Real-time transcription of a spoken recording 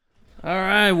All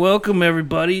right, welcome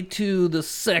everybody to the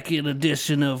second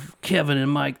edition of Kevin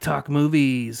and Mike Talk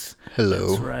Movies. Hello.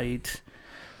 That's right.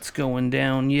 It's going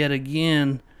down yet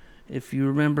again. If you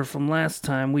remember from last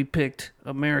time, we picked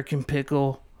American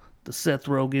Pickle, the Seth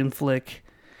Rogen flick,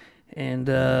 and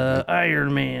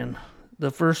Iron Man,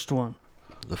 the first one.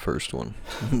 The first one.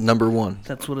 Number one.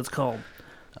 That's what it's called.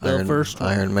 First one.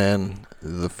 Iron Man,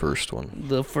 the first one.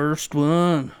 The first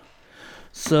one.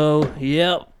 So,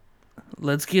 yep.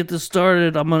 Let's get this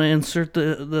started. I'm going to insert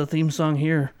the theme song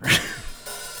here.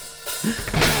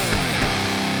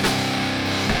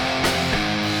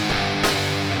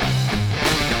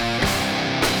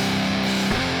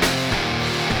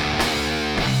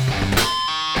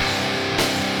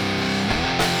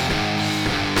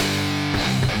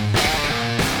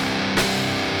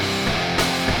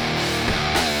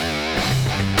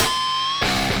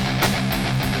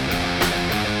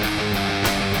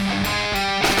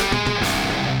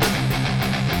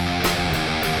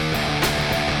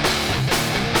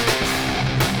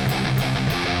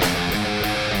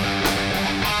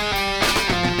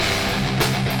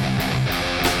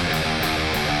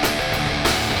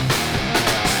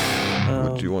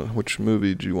 Which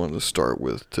movie do you want to start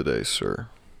with today, sir?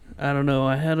 I don't know.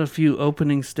 I had a few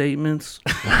opening statements.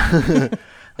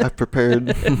 I've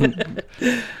prepared.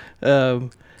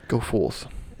 Go forth.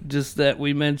 Just that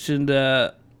we mentioned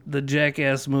the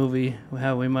Jackass movie.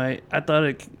 How we might.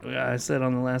 I said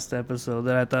on the last episode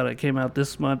that I thought it came out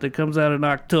this month. It comes out in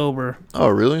October. Oh,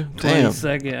 really? Damn.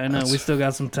 22nd. I know. We still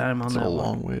got some time on that. That's a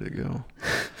long way to go.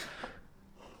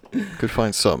 Could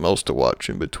find something else to watch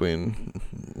in between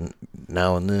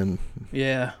now and then.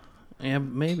 Yeah,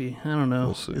 maybe. I don't know.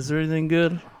 We'll see. Is there anything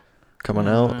good coming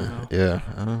out? Yeah.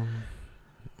 I don't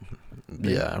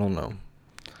know.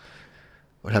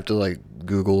 I'd have to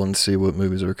Google and see what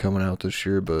movies are coming out this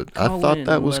year, but I thought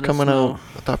that was coming out.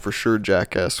 I thought for sure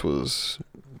Jackass was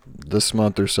this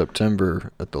month or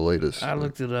September at the latest. I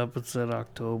looked it up. It said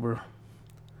October.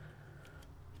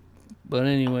 But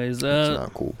anyways, that's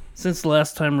not cool. Since the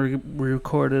last time we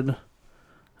recorded,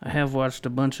 I have watched a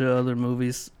bunch of other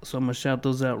movies, so I'm going to shout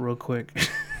those out real quick.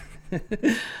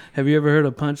 Have you ever heard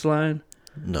of Punchline?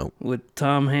 No. With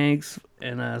Tom Hanks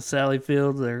and Sally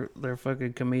Fields. They're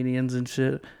fucking comedians and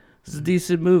shit. It's a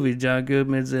decent movie. John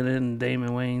Goodman's in it and Damon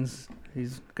Wayans.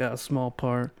 He's got a small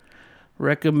part.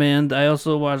 Recommend. I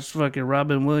also watched fucking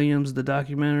Robin Williams, the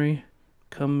documentary,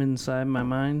 Come Inside My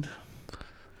Mind.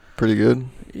 Pretty good.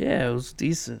 Yeah, it was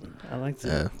decent. I liked it.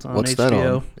 Yeah. It's on What's HBO. that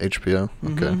on? HBO?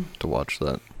 Mm-hmm. Okay, to watch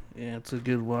that. Yeah, it's a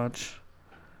good watch.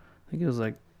 I think it was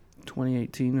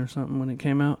 2018 or something when it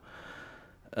came out.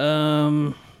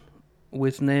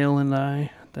 With Nail and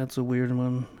I. That's a weird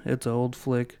one. It's an old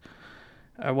flick.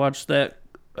 I watched that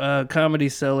Comedy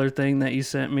Cellar thing that you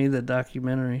sent me, the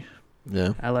documentary.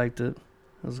 Yeah. I liked it.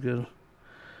 It was good.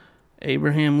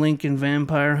 Abraham Lincoln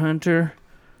Vampire Hunter.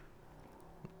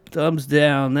 Thumbs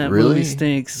down. That really? Movie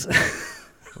stinks.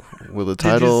 With a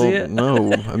title? Did you see it?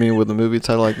 No. I mean, with a movie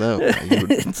title like that.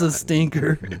 It's a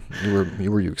stinker. You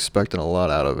were expecting a lot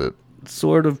out of it.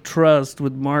 Sword of Trust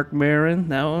with Mark Maron.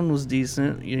 That one was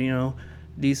decent.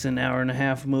 Decent hour and a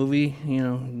half movie.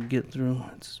 Get through.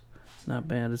 It's not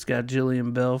bad. It's got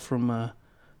Jillian Bell from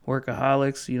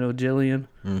Workaholics. Jillian.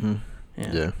 Mm-hmm.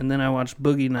 Yeah. And then I watched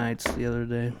Boogie Nights the other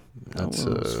day. That's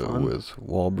with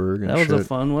Wahlberg and that was shit. a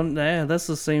fun one. Yeah, that's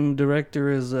the same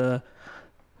director as There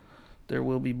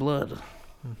Will Be Blood.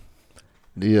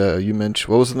 Yeah, you mentioned,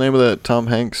 what was the name of that Tom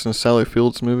Hanks and Sally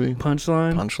Fields movie?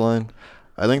 Punchline.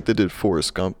 I think they did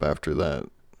Forrest Gump after that.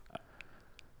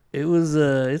 It was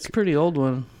it's a pretty old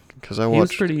one. Because he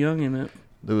was pretty young in it.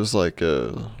 There was I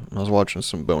was watching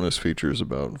some bonus features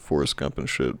about Forrest Gump and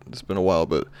shit. It's been a while,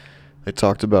 but they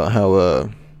talked about how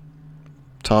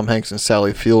Tom Hanks and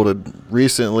Sally Field had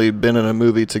recently been in a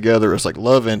movie together as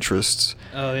love interests.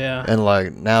 Oh yeah.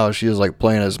 And now she is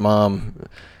playing his mom,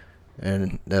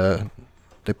 and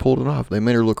they pulled it off. They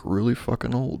made her look really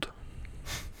fucking old.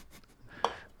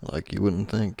 You wouldn't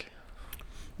think.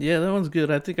 Yeah, that one's good.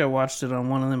 I think I watched it on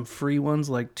one of them free ones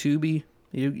like Tubi.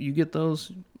 You get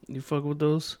those? You fuck with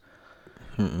those?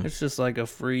 Mm-mm. It's just a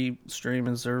free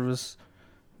streaming service.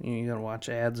 You gotta watch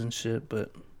ads and shit,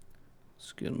 but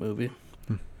it's a good movie.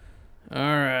 All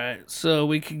right, so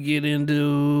we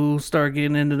could start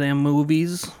getting into them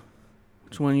movies.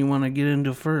 Which one you want to get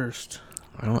into first?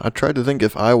 I tried to think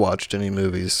if I watched any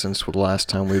movies since the last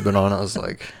time we've been on. I was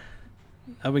like,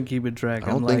 I've been keeping track.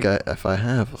 I don't think if I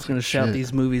have. I was going to shout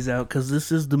these movies out because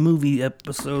this is the movie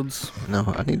episodes.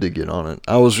 No, I need to get on it.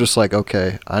 I was just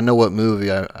okay, I know what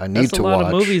movie I need to watch. That's a lot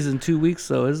of movies in 2 weeks,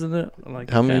 though, isn't it?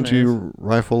 How many did you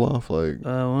rifle off?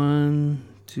 1,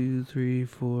 2, 3,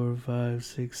 4, 5,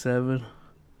 6, 7.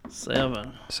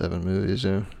 7. 7 movies,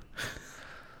 yeah.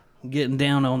 Getting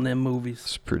down on them movies.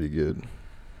 It's pretty good.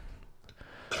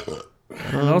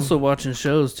 And also watching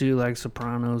shows too, like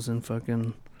Sopranos and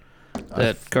fucking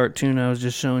that cartoon I was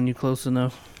just showing you Close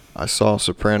Enough. I saw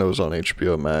Sopranos on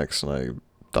HBO Max, and I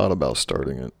thought about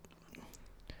starting it.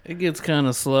 It gets kind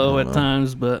of slow at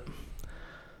times, but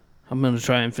I'm going to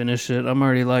try and finish it. I'm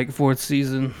already like 4th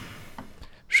season.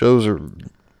 Shows are,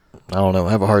 I don't know,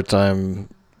 I have a hard time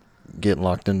getting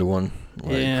locked into one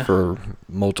for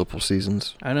multiple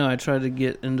seasons. I know. I tried to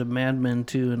get into Mad Men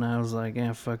too, and I was like,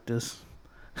 fuck this.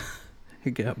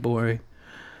 It got boring.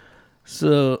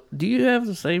 So, do you have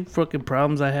the same fucking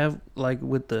problems I have, like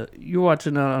with you're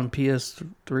watching it on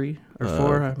PS3 or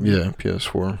 4? Yeah,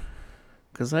 PS4.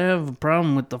 Because I have a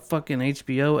problem with the fucking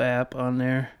HBO app on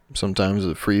there. Sometimes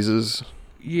it freezes.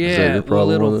 Yeah, well,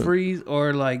 it'll freeze,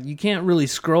 or like you can't really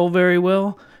scroll very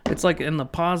well. It's like, and the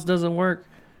pause doesn't work.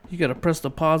 You gotta press the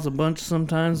pause a bunch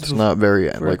sometimes. It's not very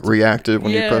reactive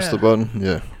when you press the button.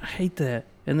 Yeah, I hate that.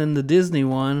 And then the Disney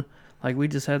one, like we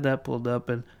just had that pulled up,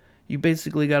 and you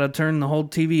basically gotta turn the whole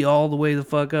TV all the way the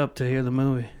fuck up to hear the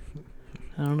movie.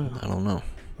 I don't know.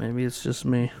 Maybe it's just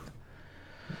me.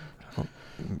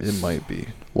 It might be.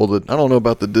 Well, I don't know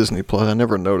about the Disney Plus. I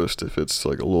never noticed if it's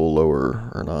like a little lower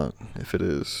or not. If it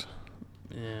is.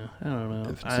 Yeah, I don't know.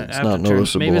 It's not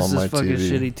noticeable maybe it's on my this fucking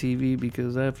TV. shitty TV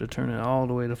because I have to turn it all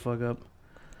the way the fuck up.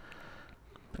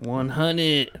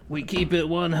 100. We keep it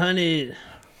 100.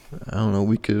 I don't know.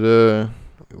 We could.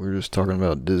 We're just talking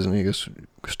about Disney. I guess we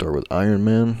could start with Iron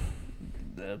Man.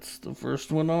 That's the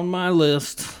first one on my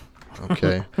list.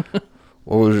 Okay.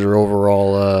 What was your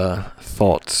overall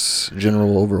thoughts?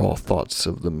 General overall thoughts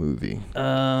of the movie?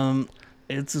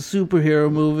 It's a superhero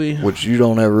movie, which you've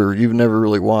never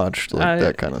really watched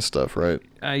that kind of stuff, right?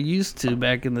 I used to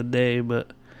back in the day,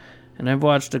 and I've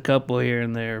watched a couple here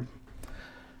and there.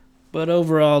 But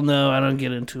overall, no, I don't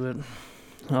get into it.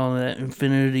 All that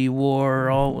Infinity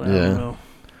War, I don't know.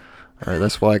 All right,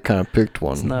 that's why I kind of picked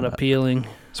one. It's not appealing.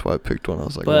 That's why I picked one. I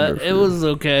was like, but it was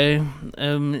okay.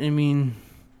 I mean,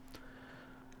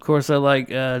 of course, I like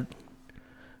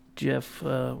Jeff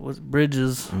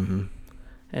Bridges. Mm-hmm.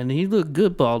 And he looked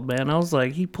good bald, man. I was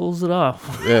like, he pulls it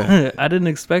off. Yeah. I didn't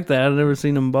expect that. I'd never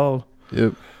seen him bald.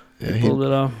 Yep. Yeah, he pulled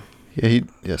it off.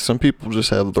 Yeah, some people just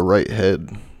have the right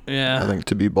head. Yeah. I think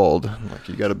to be bald. Like,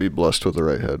 you got to be blessed with the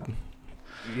right head.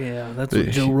 Yeah, that's what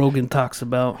Joe Rogan talks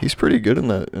about. He's pretty good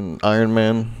in Iron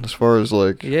Man, as far as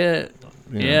like... Yeah.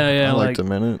 I liked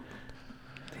him in it.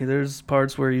 There's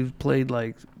parts where he played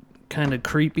like kind of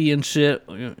creepy and shit,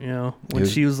 when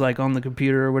she was like on the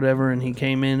computer or whatever, and he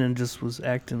came in and just was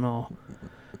acting all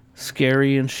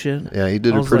scary and shit. Yeah, he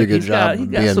did a pretty good job. He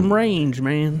got some range,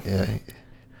 man. Yeah,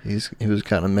 he was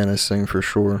kind of menacing for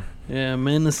sure. Yeah,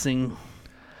 menacing.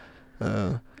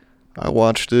 I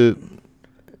watched it.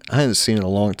 I hadn't seen it in a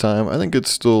long time. I think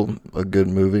it's still a good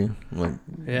movie,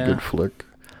 good flick.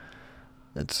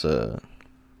 It's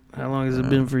How long has it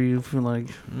been for you? For like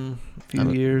a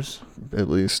few years? At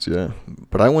least, yeah.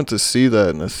 But I went to see that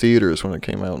in the theaters when it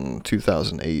came out in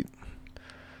 2008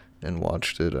 and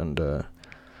watched it. And I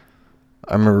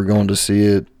remember going to see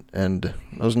it, and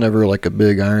I was never like a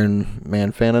big Iron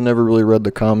Man fan. I never really read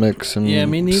the comics and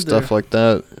me neither. Stuff like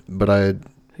that. But I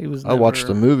watched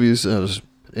the movies. And I was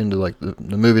into like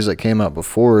the movies that came out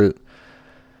before it.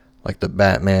 Like the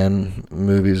Batman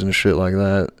movies and shit like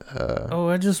that.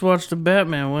 I just watched the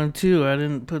Batman one too. I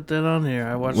didn't put that on here.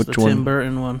 I watched the Tim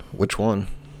Burton one. Which one?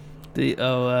 The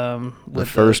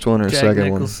first one or Jack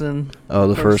second Nicholson one? Oh,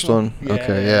 the first one? Yeah,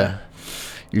 okay, yeah.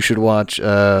 You should watch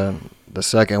the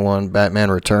second one,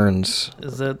 Batman Returns.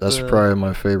 That's probably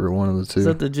my favorite one of the two. Is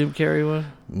that the Jim Carrey one?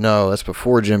 No, that's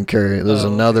before Jim Carrey. There's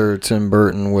another Tim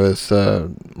Burton with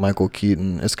Michael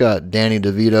Keaton. It's got Danny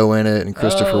DeVito in it and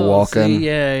Christopher Walken. See,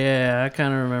 yeah. I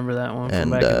kind of remember that one from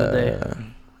back in the day.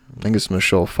 I think it's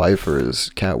Michelle Pfeiffer as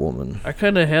Catwoman. I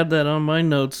kind of had that on my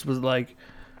notes, was like,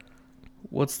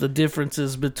 what's the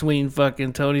differences between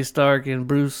fucking Tony Stark and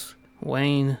Bruce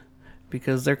Wayne?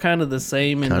 Because they're kind of the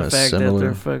same in the fact that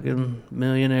they're fucking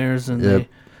millionaires and they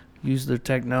use their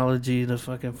technology to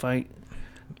fucking fight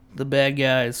the bad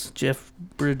guys. Jeff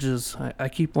Bridges. I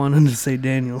keep wanting to say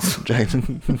Daniels.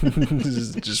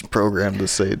 just programmed to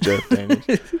say Jeff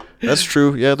Daniels. That's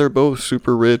true. Yeah, they're both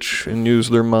super rich and use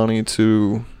their money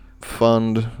to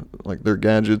fund like their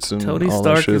gadgets and Tony all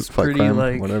Stark that shit. Is pretty crime,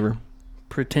 like whatever.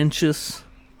 Pretentious,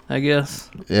 I guess.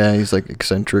 Yeah, he's like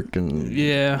eccentric and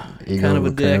kind of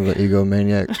a dick. Kind of an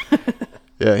egomaniac.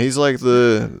 Yeah,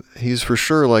 he's for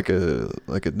sure like a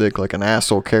dick, like an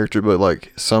asshole character, but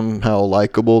like somehow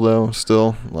likable though.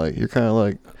 Still, like you're kind of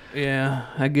like, yeah,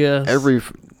 I guess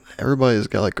everybody's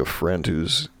got like a friend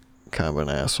who's kind of an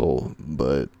asshole,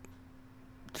 but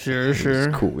sure, he's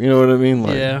cool. You know what I mean?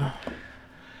 Like, yeah.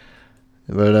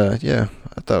 But yeah,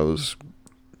 I thought it was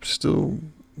still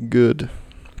good,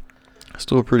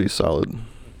 still pretty solid.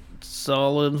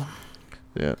 Solid.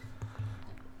 Yeah.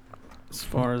 As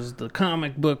far as the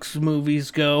comic books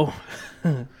movies go.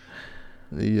 Well,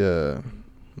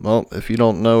 if you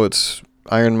don't know, it's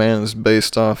Iron Man is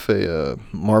based off a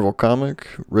Marvel comic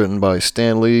written by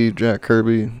Stan Lee, Jack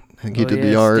Kirby. I think he did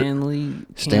the art.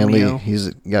 Stan Lee, he's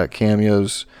got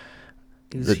cameos.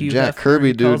 The Jack Hefner,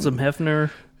 Kirby dude calls him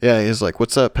Hefner. Yeah, he's like,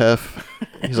 "What's up, Hef?"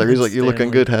 He's like, "You're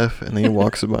looking good, Hef," and then he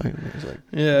walks by. And he's like,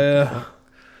 "Yeah."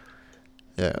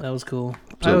 That was cool.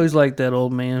 So, I always liked that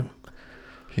old man.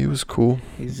 He was cool.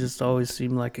 He just always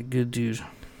seemed like a good dude.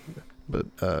 But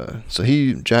so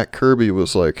Jack Kirby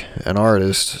was like an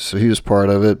artist, so he was part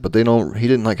of it. But he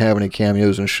didn't like have any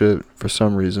cameos and shit for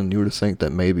some reason. You would think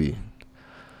that maybe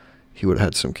he would have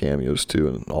had some cameos too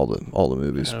in all the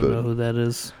movies. I don't know who that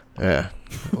is. Yeah,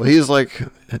 well, he's like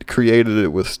created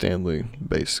it with Stan Lee,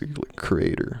 basically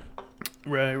creator.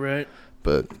 Right.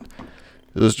 But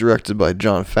it was directed by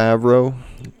Jon Favreau.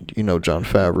 You know Jon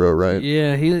Favreau, right?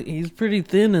 Yeah, he's pretty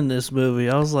thin in this movie.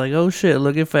 I was like, oh shit,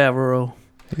 look at Favreau.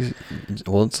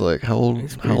 It's like how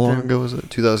long ago was it?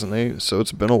 2008. So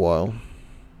it's been a while.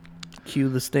 Cue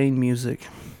the Stain music.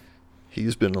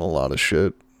 He's been in a lot of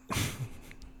shit.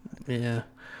 Yeah.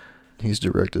 He's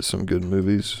directed some good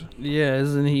movies. Yeah,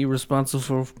 isn't he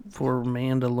responsible for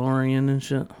Mandalorian and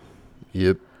shit?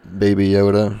 Yep. Baby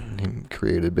Yoda. He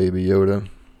created Baby Yoda.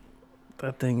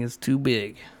 That thing is too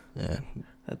big. Yeah.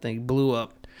 That thing blew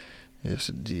up. Yes,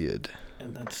 it did.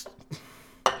 And that's...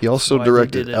 He also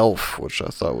directed Elf, which I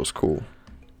thought was cool.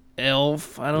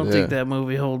 Elf? I don't think that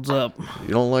movie holds up. You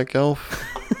don't like Elf?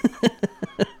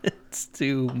 It's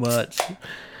too much.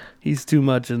 He's too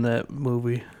much in that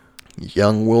movie.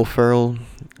 Young Will Ferrell.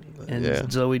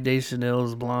 And Zoe Deschanel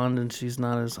is blonde, and she's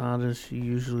not as hot as she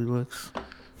usually looks.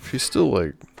 She's still,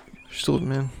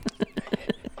 man,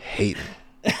 hating.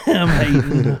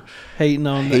 I'm hating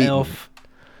on the Elf.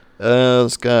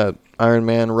 It's got Iron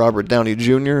Man, Robert Downey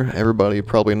Jr. Everybody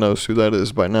probably knows who that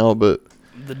is by now, but...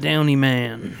 The Downey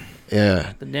Man.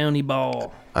 Yeah. The Downey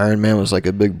Ball. Iron Man was like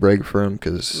a big break for him,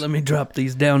 because... Let me drop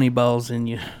these Downey balls in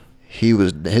you.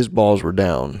 His balls were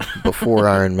down before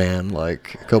Iron Man.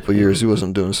 Like, a couple of years, he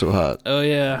wasn't doing so hot. Oh,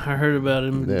 yeah. I heard about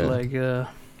him, I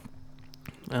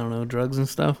don't know, drugs and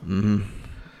stuff. Mm-hmm.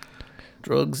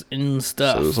 Drugs and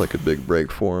stuff. So it was like a big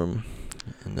break for him.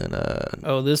 And then,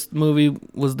 this movie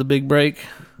was the big break?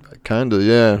 Kind of,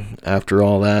 yeah. After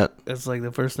all that. That's like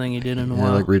the first thing he did in a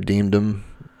while. Like redeemed him.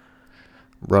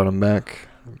 Brought him back.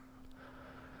 I'm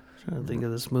trying to think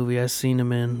of this movie I've seen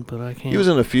him in, but I can't. He was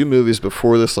in a few movies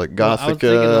before this, like Gothica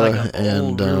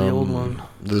really old one.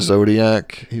 The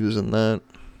Zodiac. He was in that.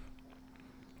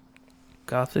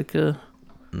 Gothica?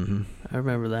 Mm-hmm. I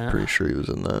remember that. Pretty sure he was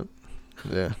in that.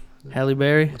 Yeah. Halle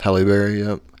Berry? Halle Berry,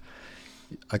 yep.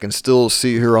 I can still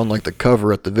see her on like the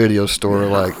cover at the video store,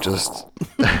 like just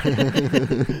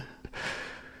it's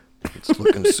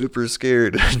looking super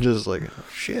scared, just like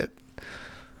shit.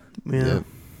 Yeah. Yep.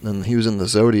 And he was in the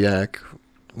Zodiac,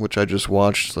 which I just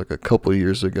watched like a couple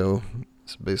years ago.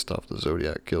 It's based off the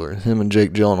Zodiac Killer. Him and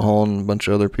Jake Gyllenhaal and a bunch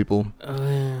of other people. Oh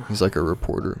yeah. He's like a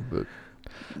reporter, but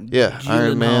yeah,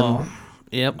 Iron Man.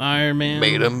 Yep, Iron Man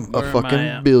made him a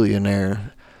fucking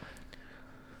billionaire.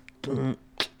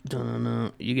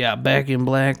 You got Back in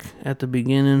Black at the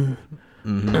beginning.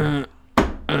 Mm-hmm.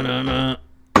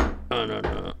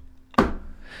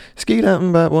 Skeet out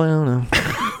and back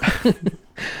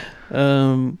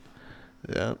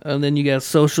yeah. And then you got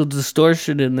Social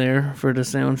Distortion in there for the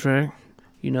soundtrack.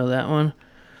 You know that one?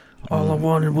 All I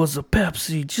wanted was a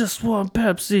Pepsi, just one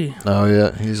Pepsi. Oh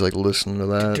yeah, he's like listening to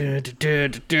that.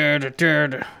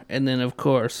 And then of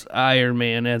course Iron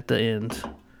Man at the end.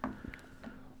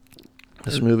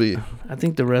 This movie, I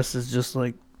think the rest is just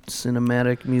like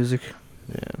cinematic music.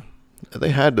 Yeah.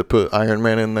 They had to put Iron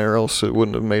Man in there, else it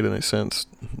wouldn't have made any sense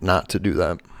not to do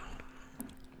that.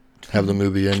 Have the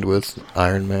movie end with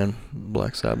Iron Man,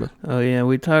 Black Sabbath. Oh yeah,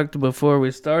 we talked before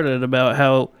we started about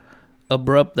how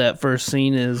abrupt that first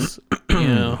scene is, you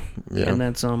know. Yeah. And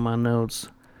that's on my notes.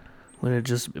 When it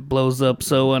just blows up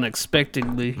so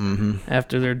unexpectedly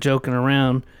after they're joking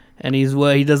around, and he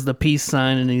does the peace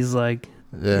sign, and he's like,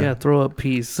 yeah, throw up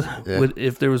peace. Yeah.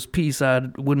 If there was peace, I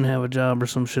wouldn't have a job or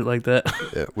some shit like that.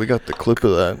 Yeah, we got the clip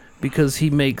of that. Because he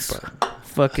makes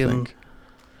fucking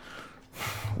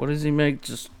What does he make?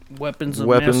 Just weapons of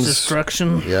mass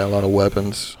destruction? Yeah, a lot of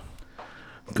weapons.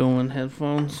 Going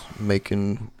headphones.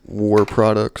 Making war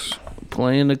products.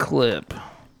 Playing a clip.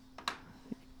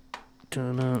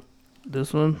 Turn up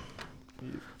this one.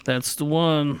 That's the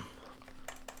one.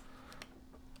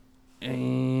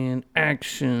 And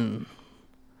action.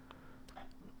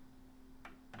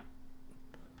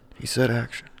 He said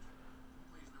action.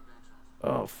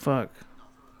 Oh, fuck.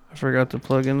 I forgot to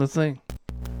plug in the thing.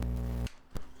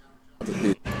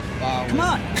 Come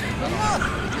on!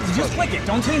 Just click it.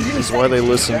 Don't change anything. This is why they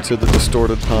listen to the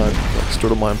Distorted Mind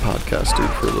podcast, dude,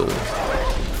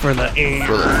 for the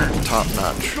top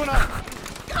notch.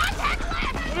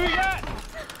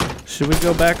 Should we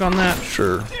go back on that?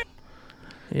 Sure.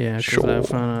 Yeah, because Sure.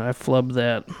 I flubbed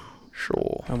that.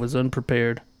 Sure. I was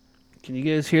unprepared. Can you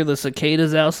guys hear the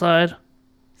cicadas outside?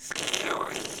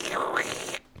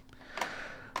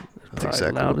 That's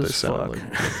exactly what they sound like.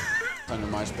 On your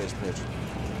MySpace page.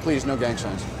 Please, no gang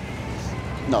signs.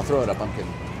 No, throw it up. I'm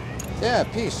kidding. Yeah,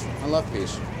 peace. I love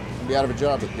peace. I'll be out of a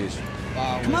job with peace.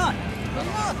 Come on!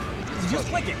 Just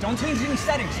click it. Don't change any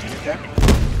settings. Okay.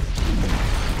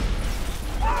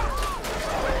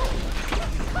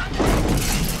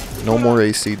 No more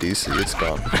AC/DC. It's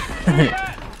gone.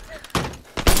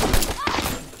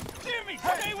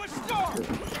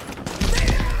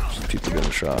 Just people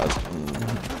getting shot.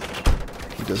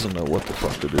 He doesn't know what the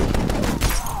fuck to do.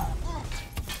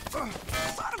 Son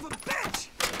of a bitch!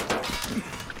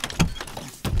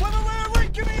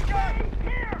 Wait, give me a gun!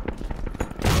 Here!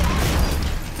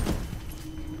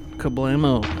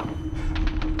 Kablamo.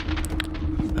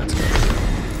 That's good.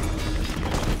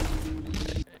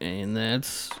 And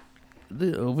that's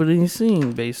the opening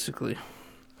scene, basically.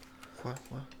 What?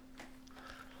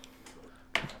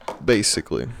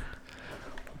 Basically.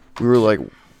 We were like,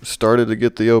 started to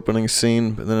get the opening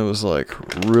scene, but then it was like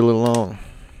really long.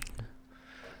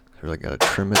 They're like, gotta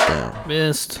trim it down.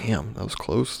 Missed. Damn, that was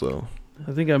close though.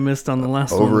 I think I missed on the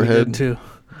last Overhead. one we did, too.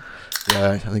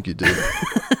 Yeah, I think you did.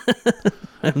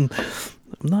 I'm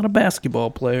not a basketball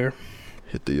player.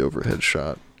 Hit the overhead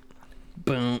shot.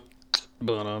 Boom.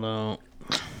 Ba-da-da.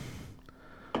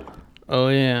 Oh,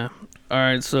 yeah.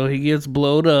 Alright, so he gets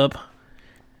blowed up,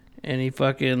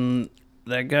 and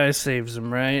that guy saves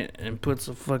him, right? And puts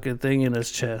a fucking thing in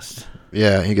his chest.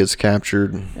 Yeah, he gets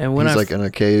captured. And when he's like in a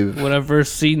cave. When I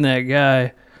first seen that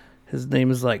guy, his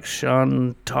name is like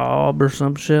Sean Taub or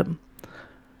some shit.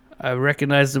 I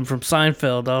recognized him from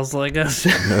Seinfeld. I was like,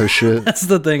 No shit. That's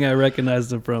the thing I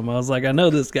recognized him from. I was like, I know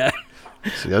this guy.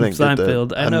 See, I didn't get Seinfeld.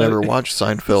 that. I I know. never watched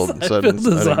Seinfeld, so I didn't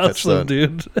catch awesome, that.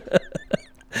 dude.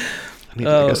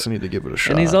 I guess I need to give it a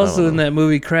shot. And he's also in that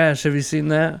movie Crash. Have you seen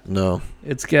that? No.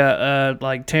 It's got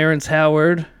like Terrence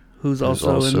Howard, who's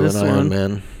also in this an Iron one,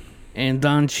 Man. and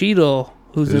Don Cheadle,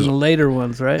 who's in the later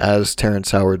ones, right? As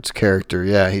Terrence Howard's character.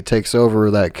 Yeah, he takes over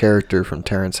that character from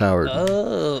Terrence Howard.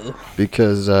 Oh.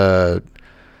 Because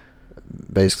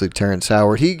basically Terrence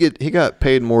Howard, he got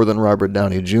paid more than Robert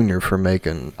Downey Jr. for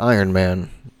making Iron Man.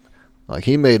 Like,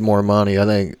 he made more money, I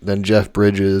think, than Jeff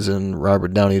Bridges and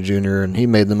Robert Downey Jr., and he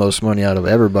made the most money out of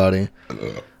everybody.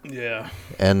 Yeah.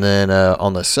 And then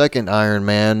on the second Iron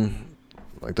Man,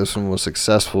 like, this one was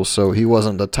successful, so he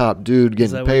wasn't the top dude getting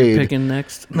Is that paid. what you're picking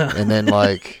next? No. And then,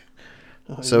 like,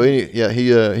 so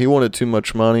he wanted too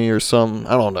much money or something.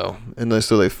 I don't know. And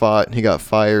so they fought, and he got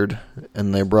fired,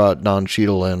 and they brought Don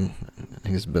Cheadle in.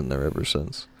 He's been there ever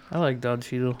since. I like Don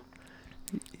Cheadle.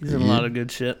 He's in a lot of good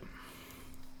shit.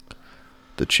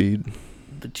 The Cheed.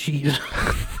 The Cheed.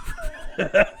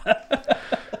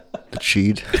 The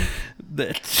Cheed.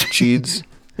 The Cheeds.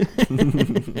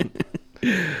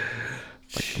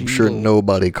 I'm sure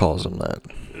nobody calls him that.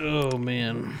 Oh,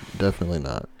 man. Definitely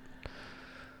not.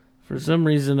 For some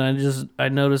reason, I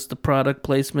noticed the product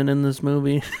placement in this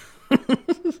movie.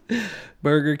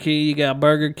 Burger King, you got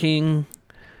Burger King.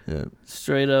 Yeah.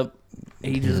 Straight up,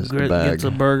 he just the bag. gets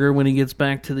a burger when he gets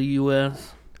back to the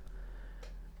U.S.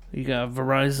 You got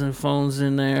Verizon phones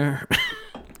in there.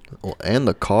 Well, and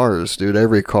the cars, dude.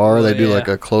 Every car, they do like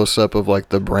a close-up of like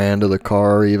the brand of the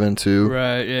car even too.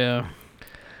 Right, yeah.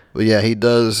 But yeah, he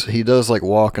does like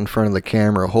walk in front of the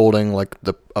camera holding like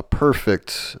a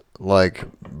perfect like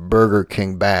Burger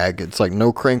King bag. It's like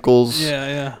no crinkles. Yeah,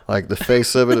 yeah. Like the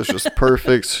face of it is just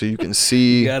perfect, so you can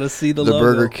see, You gotta see the the logo.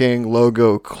 Burger King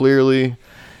logo clearly.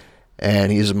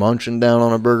 And he's munching down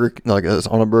on a burger, like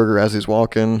on a burger as he's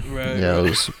walking. Right. Yeah, it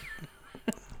was.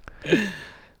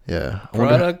 Yeah.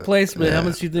 Product placement. yeah. How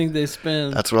much you think they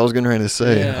spend? That's what I was getting ready to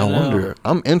say. Yeah, I wonder.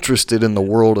 I'm interested in the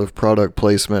world of product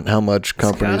placement. How much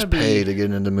companies gotta be pay to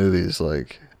get into movies?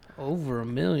 Like, over $1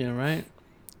 million, right?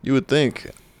 you would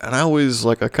think. And I always,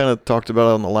 like, I kind of talked about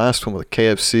it on the last one with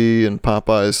KFC and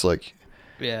Popeyes, like,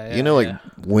 like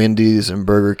Wendy's and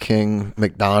Burger King,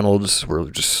 McDonald's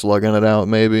were just slugging it out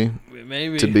maybe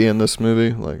to be in this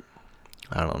movie. Like,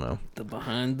 I don't know. The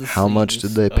behind the How much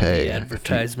did they pay? The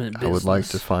advertisement business. I would like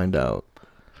to find out.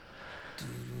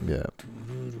 Yeah.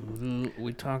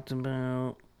 We talked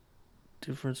about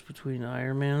difference between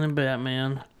Iron Man and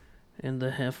Batman. And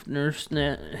the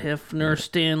Hefner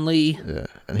Stanley. Yeah,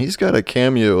 and he's got a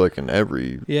cameo like in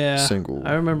every single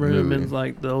I remember movie. him in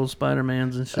like the old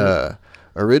Spider-Mans and shit.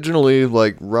 Originally,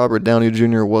 like, Robert Downey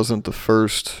Jr. wasn't the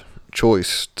first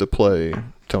choice to play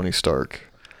Tony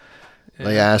Stark. Yeah.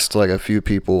 They asked like a few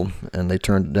people, and they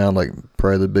turned it down. Like,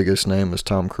 probably the biggest name is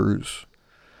Tom Cruise.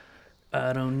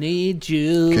 I don't need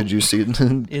you. Could you see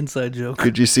inside joke?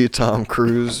 Could you see Tom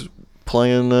Cruise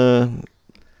playing the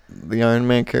Iron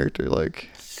Man character? Like,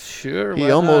 sure,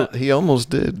 he almost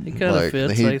did. He kind of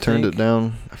fits. He turned it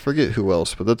down. I forget who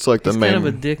else, but that's like He's the main. Kind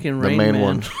of a dick in the Rain main Man.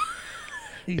 one.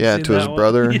 Yeah, to his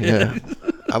brother. Yeah.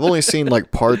 I've only seen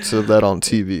like parts of that on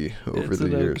TV over the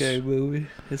years. It's an okay movie.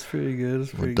 It's pretty good.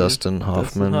 It's pretty With Dustin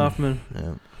Hoffman.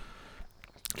 Yeah.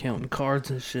 Counting cards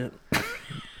and shit.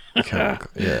 Yeah.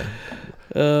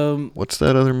 What's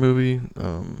that other movie?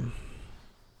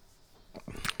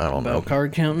 I don't know. About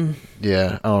card counting?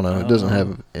 Yeah, I don't know. It doesn't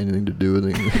have anything to do with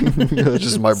anything. It's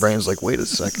just my brain's like, wait a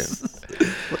second.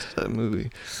 What's that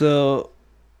movie? So,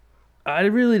 I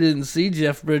really didn't see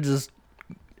Jeff Bridges'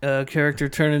 character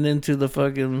turning into the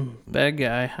fucking bad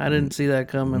guy. I didn't see that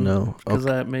coming. No. Because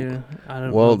I don't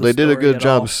Well, know the they did a story good at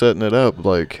job all. setting it up.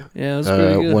 Like, yeah, it was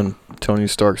pretty good. When Tony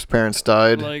Stark's parents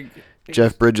died, Like,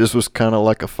 Jeff Bridges was kind of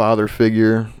like a father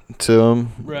figure to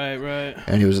him. Right.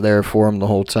 And he was there for him the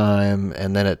whole time.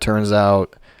 And then it turns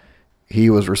out he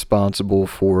was responsible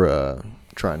for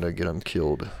trying to get him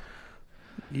killed.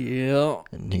 Yeah.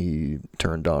 And he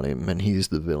turned on him, and he's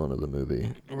the villain of the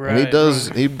movie. Right. And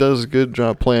he does a good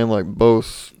job playing like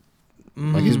both.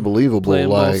 Like, he's believable. Playing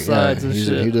like, both sides and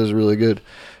shit. He does really good.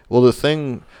 Well, the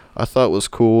thing I thought was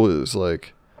cool is,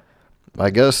 like, I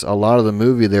guess a lot of the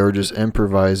movie they were just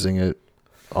improvising it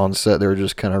on set. They were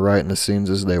just kind of writing the scenes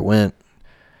as they went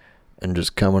and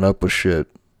just coming up with shit.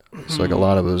 It's like a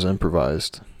lot of it was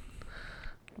improvised.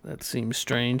 That seems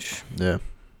strange. Yeah.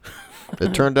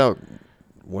 It turned out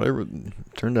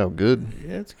turned out good.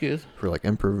 Yeah, it's good. For like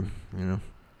improv, you know.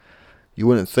 You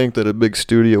wouldn't think that a big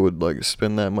studio would like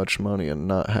spend that much money and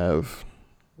not have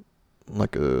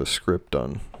like a script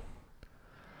done.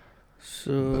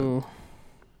 So,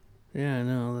 yeah, I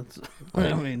know. That's.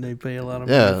 I mean, they pay a lot of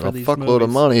money for these fuckload movies. of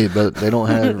money, but they don't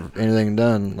have anything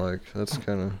done. Like, that's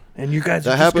kind of. And you guys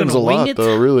that are just happens gonna a wing lot, it?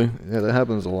 though. Really, yeah, that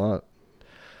happens a lot.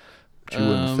 But you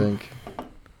wouldn't think.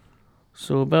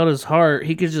 So about his heart,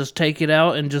 he could just take it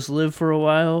out and just live for a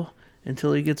while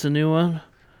until he gets a new one.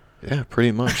 Yeah,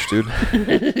 pretty much, dude.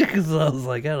 Because I was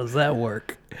like, how does that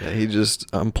work? Yeah, he just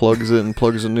unplugs it and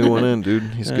plugs a new one in,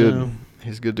 dude. He's good.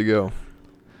 He's good to go.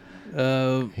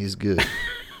 He's good.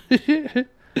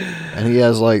 And he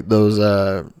has like those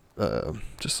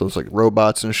just those like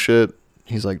robots and shit.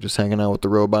 He's like just hanging out with the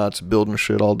robots, building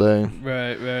shit all day.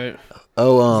 Right.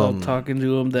 Oh, He's all talking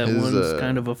to him. That one's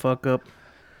kind of a fuck up.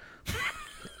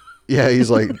 Yeah,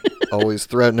 he's like always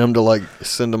threatening him to like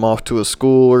send him off to a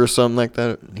school or something like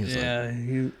that.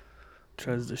 He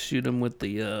tries to shoot him with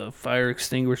the fire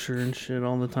extinguisher and shit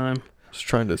all the time. I was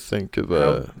trying to think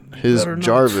of his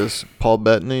Jarvis, Paul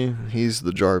Bettany. He's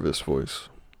the Jarvis voice.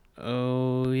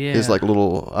 Oh, yeah. His like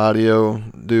little audio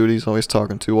dude he's always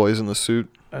talking to while he's in the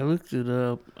suit. I looked it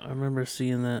up. I remember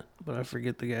seeing that, but I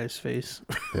forget the guy's face.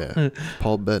 Yeah.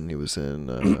 Paul Bettany was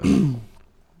in...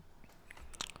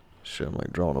 shit, I'm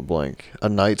like drawing a blank. A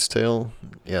Knight's Tale?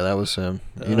 Yeah, that was him.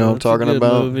 You know what I'm talking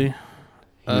about? Movie.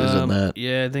 He was in that.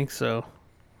 Yeah, I think so.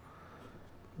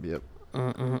 Yep.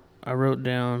 I wrote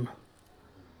down,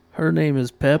 her name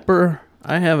is Pepper.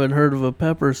 I haven't heard of a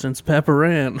Pepper since Pepper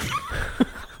Ann.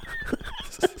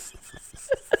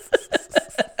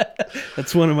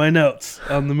 That's one of my notes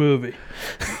on the movie.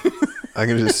 I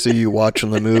can just see you watching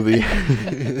the movie.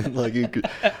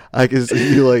 I can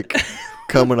see you like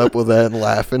coming up with that and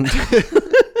laughing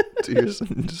to yourself,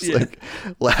 just like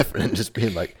laughing and just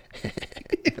being like,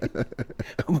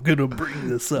 I'm gonna bring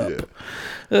this up.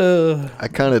 I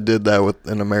kind of did that with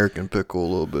an American Pickle a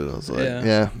little bit. I was like,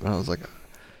 yeah. I was like,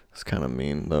 it's kind of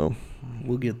mean though.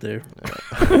 We'll get there.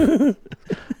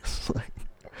 It's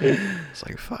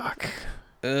like fuck.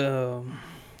 Then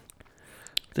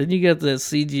you got the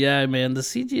CGI, man. The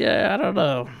CGI, I don't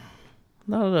know.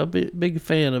 Not a big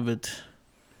fan of it.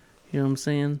 You know what I'm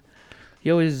saying?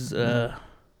 You always, the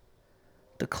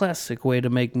classic way to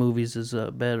make movies is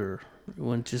better.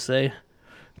 wouldn't you say?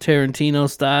 Tarantino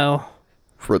style.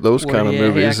 For those kind of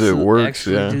movies, it works.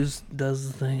 Yeah. Does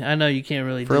the thing. I know you can't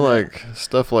really For do like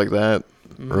stuff like that,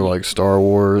 or like Star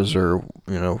Wars, or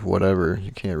whatever.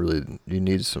 You can't really. You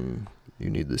need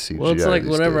the CGI. Well, it's like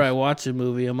these whenever days. I watch a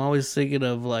movie, I'm always thinking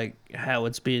of like how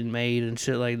it's being made and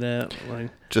shit like that. Like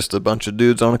just a bunch of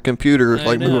dudes on a computer, I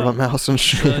like know. moving a mouse and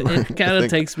shit. It kind of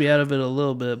takes me out of it a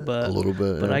little bit, but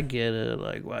yeah. I get it,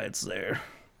 like why it's there,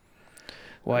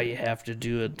 why you have to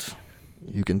do it.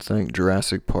 You can thank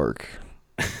Jurassic Park.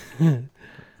 Like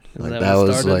that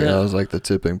was like the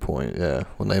tipping point. Yeah,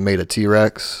 when they made a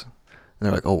T-Rex, and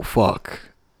they're like, "Oh fuck,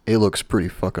 it looks pretty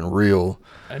fucking real."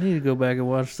 I need to go back and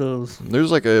watch those. There's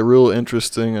like a real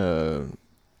interesting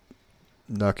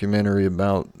documentary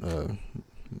about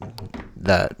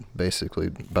that, basically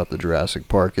about the Jurassic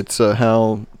Park. It's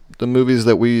how the movies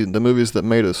that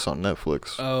made us on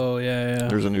Netflix. Oh yeah.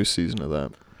 There's a new season of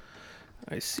that.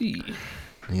 I see.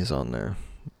 He's on there.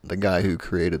 The guy who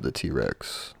created the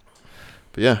T-Rex.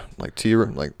 But yeah, like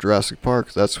Jurassic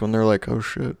Park, that's when they're like, oh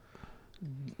shit.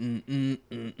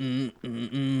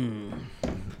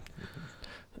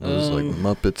 Those like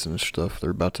Muppets and stuff,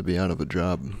 they're about to be out of a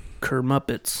job.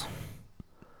 Kermuppets.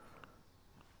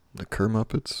 The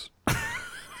Kermuppets?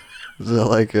 Is that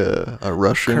like a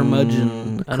Russian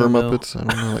curmudgeon? Kermuppets? I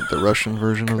don't know, like the Russian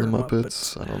version of the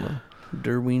Muppets? I don't know.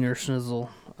 Der Wiener Schnizzle.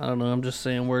 I don't know, I'm just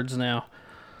saying words now.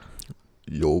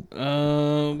 Yup.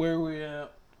 Where are we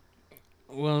at?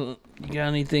 Well, you got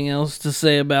anything else to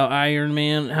say about Iron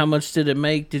Man? How much did it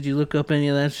make? Did you look up any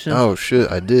of that shit? Oh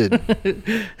shit, I did. I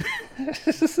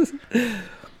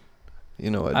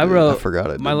forgot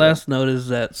I did. My last note is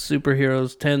that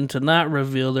superheroes tend to not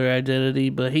reveal their identity,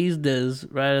 but he does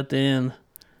right at the end.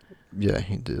 Yeah,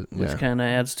 he did. Which kind of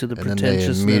adds to the and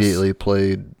pretentiousness. And then they immediately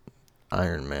played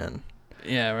Iron Man.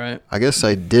 Yeah, right. I guess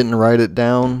I didn't write it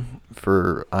down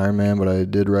for Iron Man, but I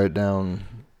did write down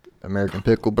American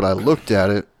Pickle, but I looked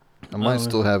at it. I might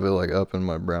still have it like up in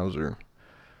my browser.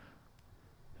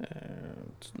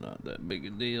 It's not that big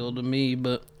a deal to me,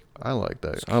 but I like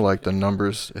that. I like the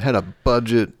numbers. It had a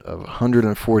budget of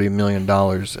 $140 million,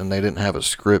 and they didn't have a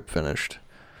script finished,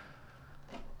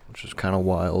 which is kind of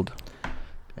wild.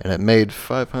 And it made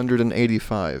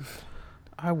 $585.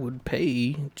 I would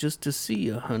pay just to see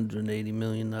 $180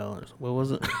 million. What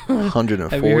was it?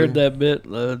 140. Have you heard that bit,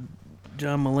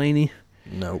 John Mulaney?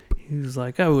 Nope. He was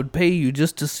like, I would pay you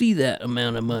just to see that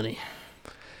amount of money.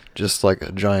 Just like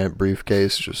a giant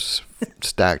briefcase, just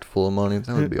stacked full of money.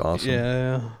 That would be awesome.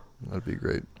 Yeah. That'd be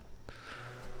great.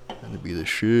 That'd be the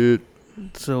shit.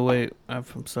 So wait, I'm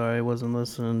sorry, I wasn't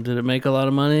listening. Did it make a lot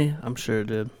of money? I'm sure it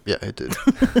did. Yeah, it did.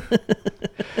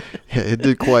 Yeah, it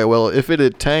did quite well. If it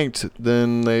had tanked,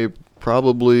 then there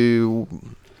probably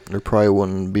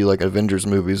wouldn't be like Avengers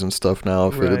movies and stuff now.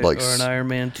 If it had like or an Iron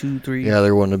Man 2, 3. Yeah,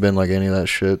 there wouldn't have been like any of that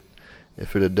shit.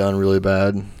 If it had done really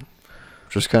bad,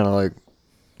 just kind of like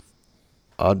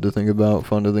odd to think about,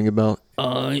 fun to think about.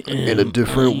 In a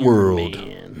different Iron world.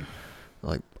 Man.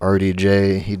 Like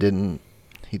RDJ,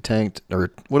 he tanked.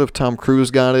 Or what if Tom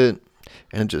Cruise got it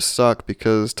and it just sucked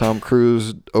because Tom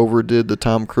Cruise overdid the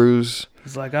Tom Cruise?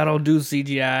 He's like, I don't do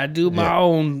CGI, I do my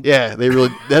own. Yeah,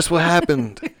 that's what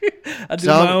happened. I do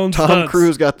my own Tom stunts.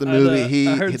 Cruise got the movie.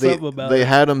 I heard something about they it.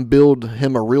 had him build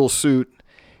him a real suit,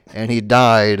 and he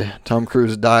died. Tom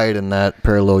Cruise died in that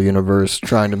parallel universe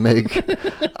trying to make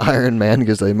Iron Man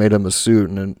because they made him a suit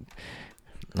and then,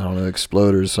 I don't know,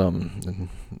 explode or something. And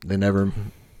they never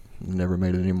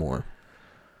made it anymore.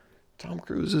 Tom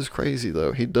Cruise is crazy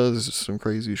though. He does some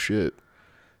crazy shit.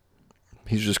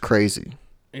 He's just crazy.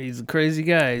 He's a crazy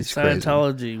guy. He's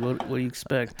Scientology. What do you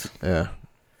expect? Yeah.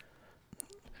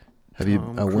 I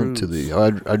went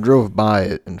to I drove by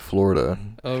it in Florida.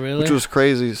 Oh, really? Which was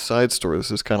crazy. Side story.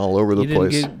 This is kind of all over the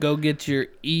place. You didn't go get your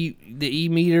the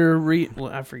E-meter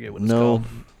well, I forget what it's called. No,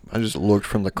 I just looked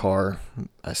from the car.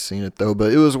 I seen it though,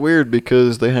 but it was weird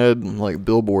because they had like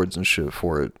billboards and shit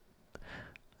for it,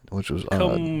 which was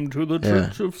Come to the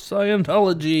Church of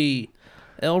Scientology.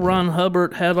 L. Ron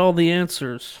Hubbard had all the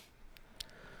answers.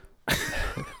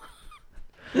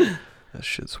 That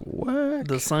shit's whack.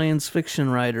 The science fiction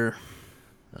writer.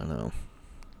 I know.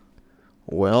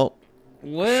 Well,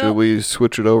 should we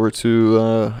switch it over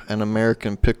to an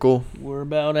American Pickle? We're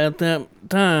about at that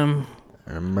time.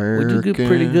 We do get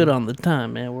pretty good on the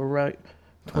time, man. We're right.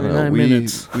 29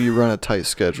 minutes. We run a tight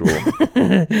schedule.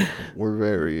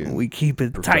 We keep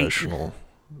it professional.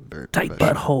 Very tight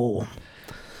butthole.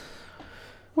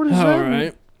 What is that? All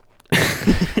right.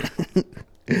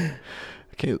 I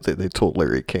can't say they told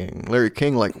Larry King. Larry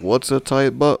King, like, what's a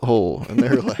tight butthole? And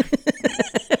they're like,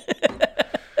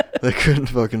 they couldn't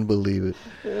fucking believe it.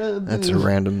 That's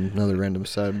another random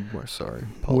side. Sorry.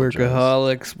 Apologize.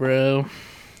 Workaholics, bro.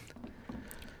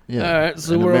 Yeah. All right,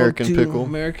 so An we're American on to Pickle.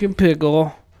 American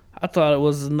Pickle. I thought it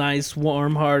was a nice,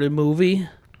 warm-hearted movie.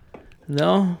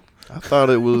 No, I thought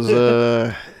it was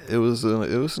it was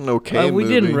an okay we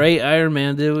movie. didn't rate Iron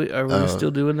Man, did we? Are we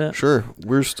still doing that? Sure,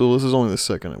 we're still. This is only the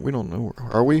second. We don't know.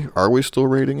 Are we? Are we still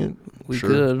rating it? We sure.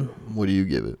 could. What do you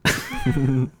give it?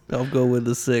 I'll go with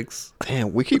the 6.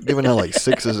 Damn, we keep giving out like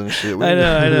 6s and shit. I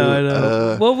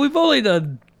know. Well, we've only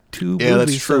done 2 movies. Yeah,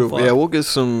 that's true. So far. Yeah, we'll get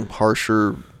some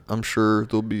harsher. I'm sure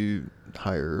there'll be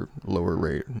higher, lower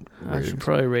ratings. I should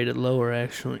probably rate it lower,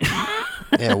 actually.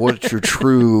 Yeah, what's your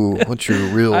real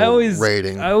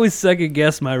rating? I always second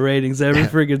guess my ratings every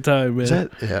freaking time, man.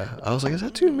 I was like, is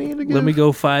that too mean to give? Let me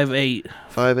go 5.8.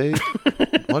 5.8?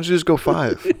 Why don't you just go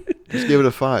 5? Just give it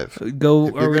a 5. Are we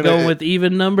going with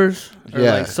even numbers? Or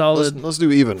yeah, like solid. Let's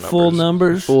do even numbers. Full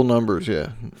numbers. Full numbers,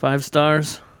 yeah. 5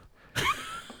 stars.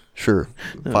 Sure.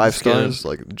 No, 5 stars,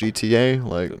 like GTA,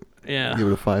 like yeah. give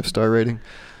it a 5-star rating.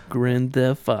 Grand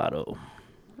Theft Auto.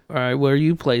 All right, where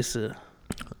you place it?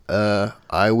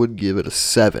 I would give it a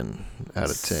 7 out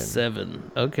of 10.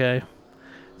 7. Okay,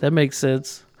 that makes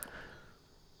sense.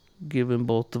 Given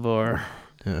both of our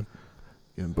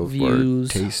Given both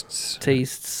views, of our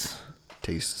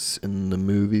tastes in the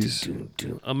movies.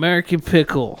 American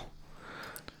Pickle.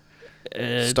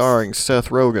 Starring Seth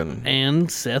Rogen.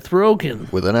 And Seth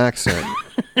Rogen. With an accent.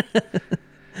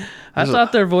 I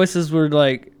thought their voices were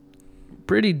like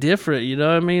pretty different, you know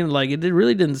what I mean? Like it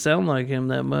really didn't sound like him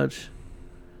that much.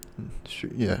 Sure,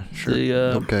 yeah, sure.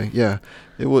 Okay, yeah.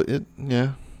 A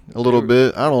little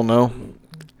bit. I don't know.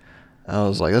 I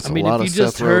was like, that's a lot of Seth Rogen. If you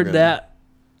just heard that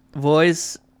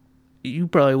voice, you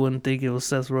probably wouldn't think it was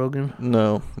Seth Rogen.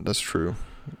 No, that's true.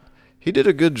 He did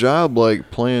a good job, like,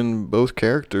 playing both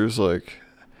characters. Like,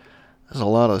 there's a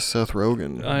lot of Seth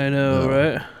Rogen. I know,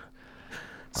 right?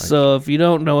 So, if you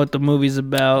don't know what the movie's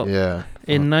about,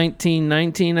 in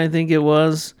 1919, I think it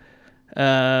was,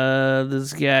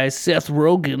 this guy, Seth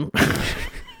Rogen.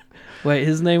 Wait,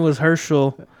 his name was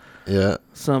Herschel. Yeah.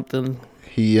 Something.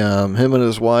 Him and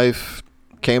his wife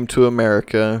came to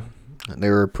America. And they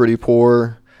were pretty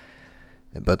poor,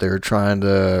 but they were trying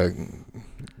to,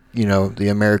 the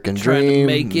American dream.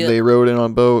 Make it. They rode in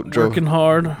on a boat. Working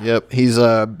hard. Yep. He's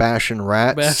bashing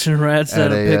rats. Bashing rats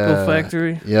at a pickle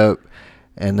factory. Yep.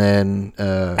 And then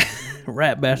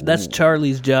rat bash. That's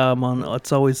Charlie's job on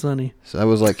It's Always Sunny. So that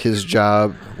was like his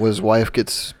job. His wife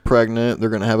gets pregnant. They're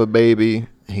going to have a baby.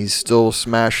 He's still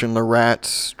smashing the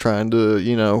rats, trying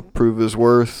to, prove his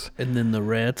worth. And then the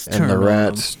rats turn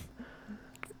on him.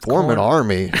 Form an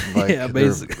army. Like yeah,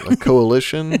 basically. A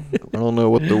coalition. I don't know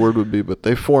what the word would be, but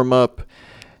they form up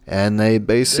and they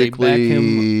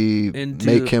basically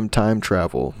make him time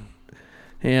travel.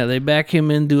 Yeah, they back him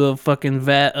into a fucking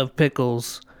vat of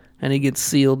pickles and he gets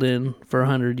sealed in for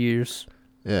 100 years.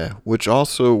 Yeah, which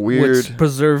also weird. Which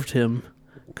preserved him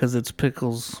because it's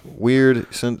pickles. Weird.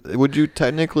 Would you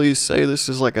technically say this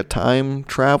is like a time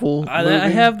travel movie? I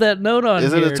have that note on here.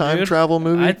 Is it a time travel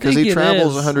movie? Because he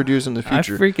travels 100 years in the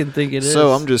future. I freaking think it is.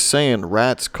 So I'm just saying,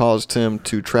 rats caused him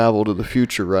to travel to the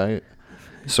future, right?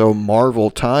 So Marvel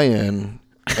tie-in.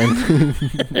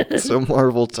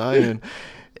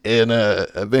 In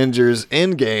Avengers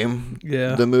Endgame,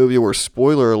 the movie where,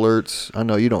 spoiler alerts, I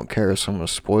know you don't care, so I'm going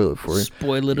to spoil it for you.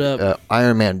 Spoil it up.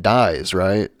 Iron Man dies,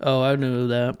 right? Oh, I knew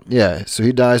that. Yeah, so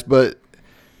he dies, but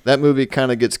that movie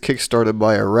kind of gets kickstarted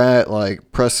by a rat,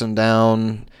 like, pressing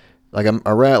down, like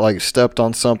a rat, like, stepped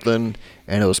on something,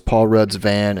 and it was Paul Rudd's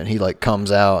van, and he, like,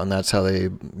 comes out, and that's how they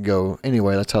go.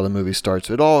 Anyway, that's how the movie starts.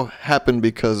 It all happened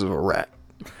because of a rat.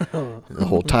 The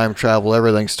whole time travel,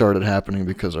 everything started happening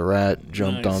because a rat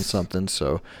jumped on something.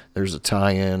 So there's a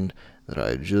tie-in that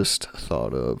I just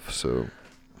thought of. So,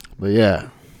 but yeah,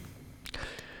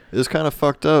 it's kind of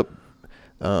fucked up.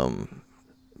 That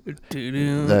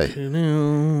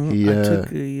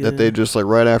they just, like,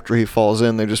 right after he falls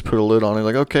in, they just put a lid on it.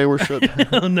 Like, okay, we're shut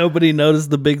down. Nobody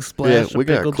noticed the big splash. Yeah, we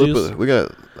got a clip of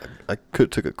it. I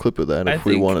could took a clip of that if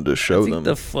we wanted to show them.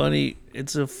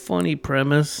 It's a funny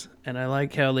premise. And I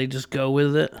like how they just go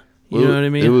with it. You know what I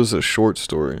mean? It was a short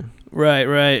story.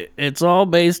 Right. It's all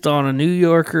based on a New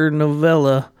Yorker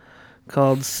novella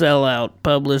called Sellout,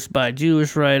 published by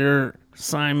Jewish writer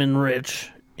Simon Rich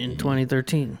in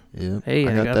 2013. Yeah. Hey,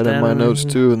 I got that in my notes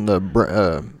too. And the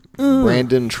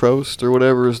Brandon Trost or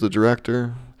whatever is the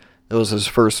director. It was his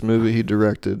first movie he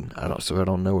directed. I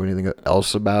don't know anything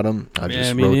else about him. I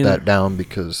just wrote that down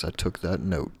because I took that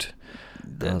note.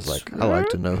 I was like, I like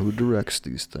to know who directs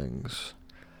these things.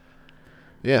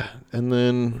 Yeah, and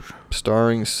then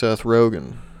starring Seth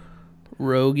Rogen.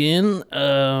 Rogan.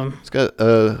 It's got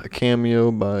a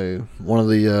cameo by one of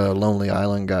the Lonely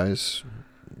Island guys,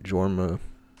 Jorma, or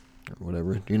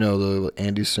whatever. You know, the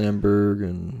Andy Samberg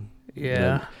and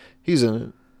Yeah. he's in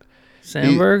it.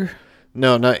 Sandberg?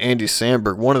 No, not Andy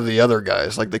Samberg. One of the other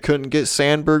guys. Like they couldn't get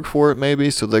Sandberg for it, maybe,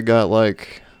 so they got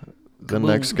like the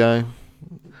next guy,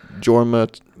 Jorma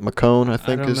McCone, I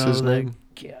think is his name.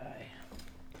 Guy.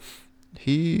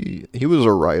 He was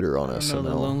a writer on I don't SNL. know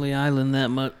the Lonely Island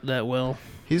that well.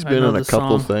 He's I been know in a the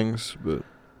couple song. things, but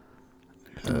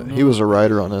he was a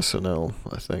writer on SNL,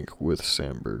 I think, with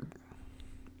Sandberg.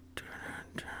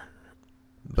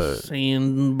 But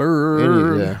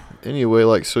Sandberg. Anyway,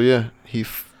 like so, he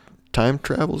time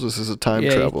travels. This is a time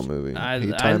travel movie.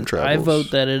 He time travels. I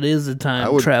vote that it is a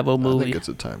time travel movie. I think it's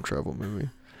a time travel movie.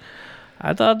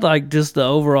 I thought like just the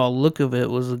overall look of it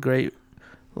was a great,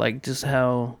 like just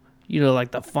how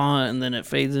like the font and then it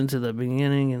fades into the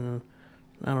beginning and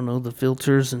I don't know the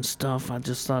filters and stuff. I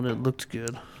just thought it looked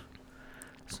good.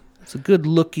 It's a good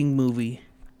looking movie,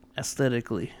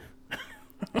 aesthetically.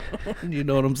 You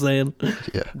know what I'm saying?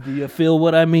 Yeah. Do you feel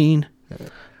what I mean?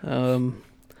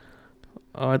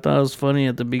 I thought it was funny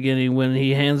at the beginning when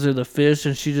he hands her the fish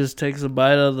and she just takes a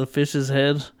bite out of the fish's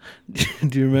head.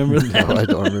 Do you remember that? No, I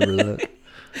don't remember that.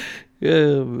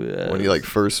 Yeah. When he like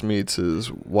first meets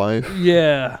his wife.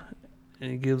 Yeah. And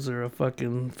he gives her a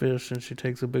fucking fish and she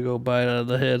takes a big old bite out of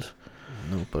the head.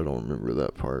 Nope, I don't remember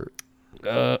that part.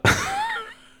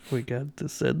 We got to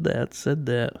said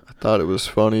that. I thought it was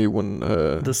funny when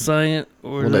The science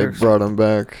when they brought him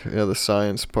back. Yeah, the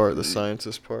science part, the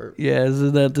scientist part. Yeah,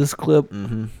 isn't that this clip?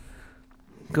 Mm-hmm.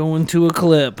 Going to a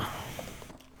clip.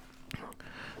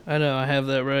 I know, I have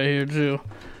that right here too.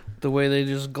 The way they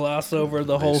just gloss over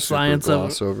the whole science of it.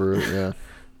 Gloss over it, yeah.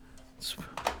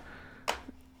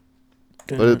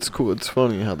 But it's cool. It's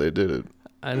funny how they did it.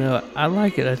 I know. I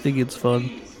like it. I think it's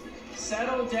fun.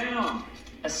 Settle down.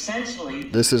 Essentially,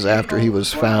 this is after he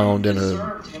was found in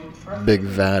a big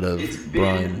vat of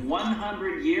brine. It's been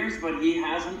 100 years, but he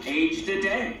hasn't aged a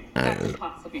day. That's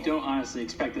impossible. You don't honestly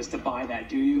expect us to buy that,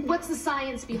 do you? What's the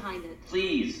science behind it?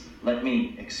 Please, let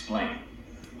me explain.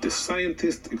 The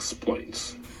scientist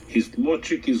explains. His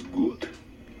logic is good.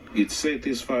 It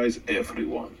satisfies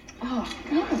everyone. Oh,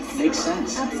 yes. Makes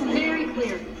sense. Absolutely. Very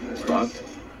clear. But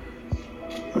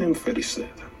I am very sad.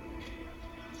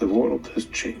 The world has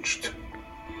changed.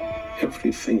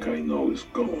 Everything I know is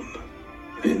gone.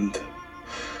 And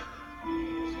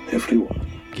everyone.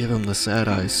 Give him the sad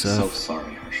eyes, Seth. So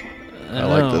sorry, Herschel. I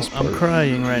like this part. I'm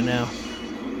crying right now.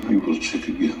 You will check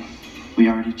again. We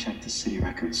already checked the city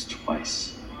records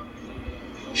twice.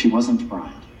 She wasn't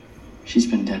brine. She's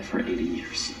been dead for 80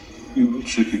 years. You will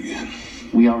check again.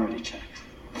 We already checked.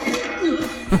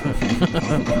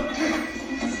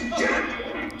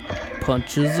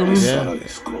 Punches him. Yeah.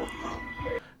 Is gone.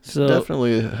 So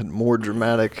Definitely more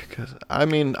dramatic. Cause, I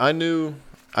mean, I knew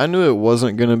it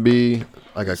wasn't gonna be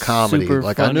like a comedy. super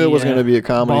Like funny, I knew it was gonna be a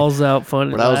comedy. Balls out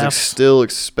funny. But I was laughs. still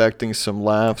expecting some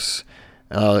laughs.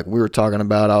 Like we were talking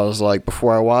about, I was like,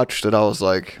 before I watched it, I was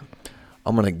like,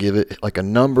 I'm going to give it like a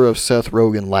number of Seth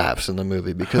Rogen laughs in the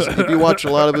movie. Because if you watch a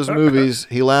lot of his movies,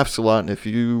 he laughs a lot. And if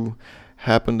you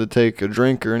happen to take a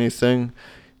drink or anything,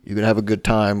 you can have a good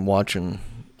time watching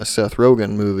a Seth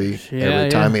Rogen movie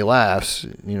every time he laughs,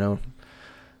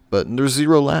 But there's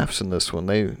zero laughs in this one.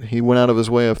 He went out of his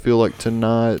way, I feel like, to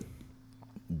not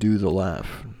do the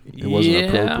laugh. It wasn't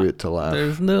appropriate to laugh.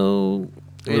 There's no...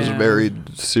 It was very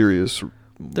serious.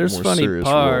 There's more funny serious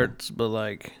parts, but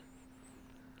like...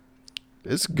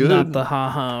 It's good. Not the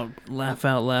ha-ha, laugh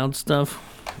out loud stuff.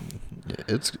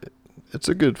 It's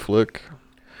a good flick.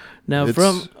 Now,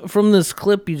 from this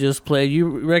clip you just played, you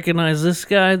recognize this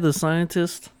guy, the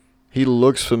scientist? He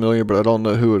looks familiar, but I don't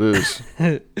know who it is.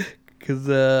 Because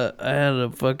I had a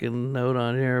fucking note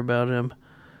on here about him.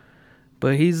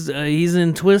 But he's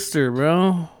in Twister,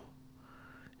 bro.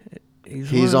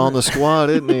 He's on the squad,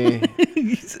 isn't he?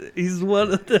 he's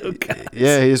one of the guys.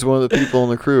 Yeah, he's one of the people on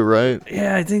the crew, right?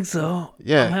 Yeah, I think so.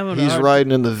 Yeah, he's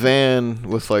riding in the van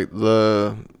with like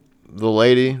the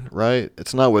lady, right?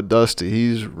 It's not with Dusty.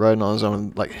 He's riding on his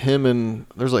own. Like him and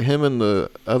the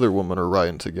other woman are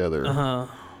riding together. I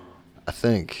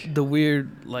think. The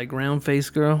weird like round face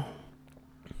girl.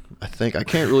 I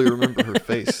can't really remember her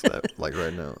face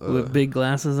right now. With big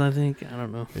glasses, I think. I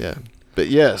don't know. Yeah. But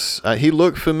yes, he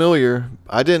looked familiar.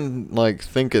 I didn't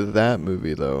think of that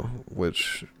movie though,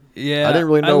 which I didn't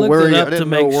really know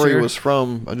where he was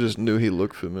from. I just knew he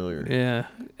looked familiar. Yeah,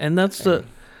 and that's the.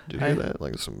 Did you hear that?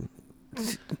 Like some.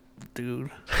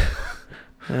 Dude,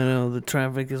 I know the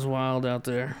traffic is wild out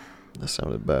there. That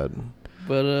sounded bad.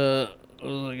 But what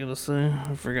was I gonna say?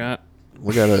 I forgot.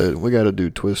 We gotta do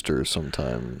Twister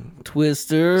sometime.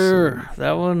 Twister.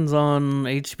 That one's on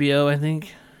HBO, I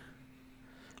think.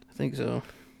 I think so.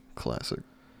 Classic.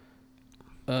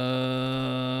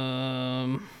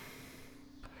 I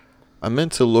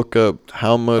meant to look up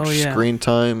how much screen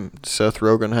time Seth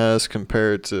Rogen has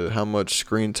compared to how much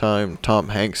screen time Tom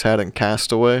Hanks had in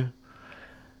Castaway.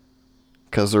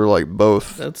 Because they're like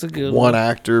both That's a good one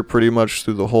actor pretty much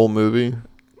through the whole movie.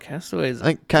 I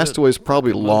think Castaway's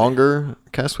probably longer.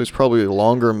 Castaway's probably a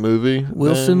longer movie.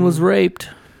 Wilson was raped.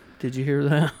 Did you hear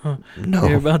that? No.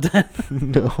 Hear about that?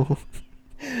 No.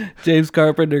 James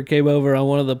Carpenter came over on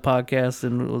one of the podcasts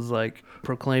and was like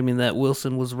proclaiming that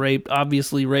Wilson was raped,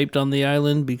 obviously raped on the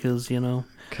island because,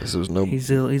 because there's no. He's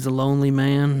a lonely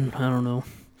man. I don't know.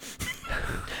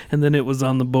 And then it was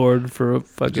on the board for a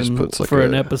fucking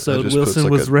an episode. Wilson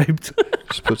was raped.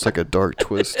 Just puts like a dark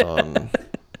twist on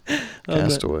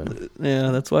Castaway.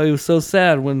 Yeah, that's why he was so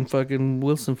sad when fucking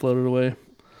Wilson floated away.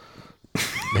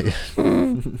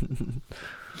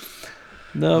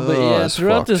 No, but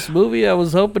throughout this movie, I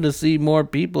was hoping to see more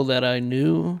people that I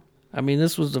knew. I mean,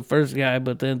 this was the first guy,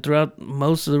 but then throughout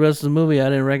most of the rest of the movie, I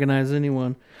didn't recognize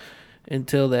anyone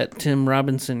until that Tim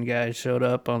Robinson guy showed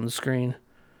up on the screen.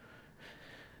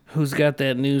 Who's got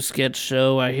that new sketch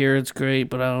show? I hear it's great,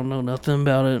 but I don't know nothing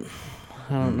about it.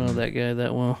 I don't know that guy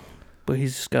that well, but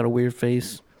he's just got a weird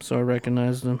face, so I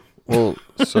recognized him. Well,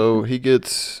 so he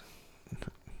gets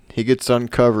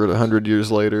uncovered 100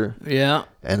 years later. Yeah.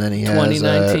 And then he has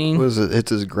 2019.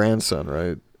 It's his grandson,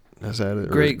 right? Is that it?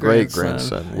 Great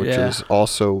grandson, which is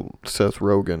also Seth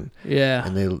Rogen. Yeah.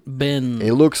 And Ben.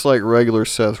 It looks like regular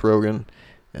Seth Rogen,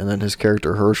 and then his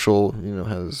character Herschel,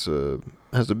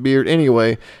 has a beard.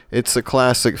 Anyway, it's a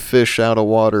classic fish out of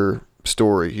water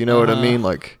story. You know what I mean?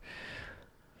 Like,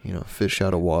 fish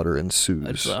out of water ensues.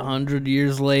 It's 100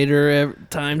 years later.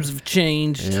 Times have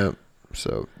changed. Yep.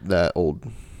 So that old,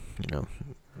 and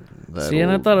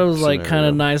I thought it was like kind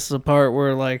of nice the part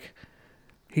where like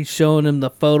he's showing him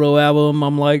the photo album.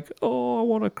 I'm like, oh, I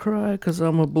want to cry because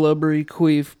I'm a blubbery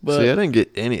queef. But see, I didn't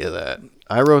get any of that.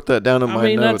 I wrote that down in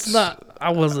my notes. That's not.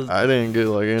 I didn't get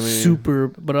like any super,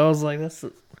 but I was like, it's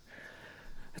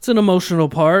an emotional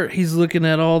part. He's looking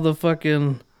at all the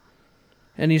fucking,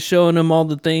 and he's showing him all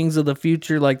the things of the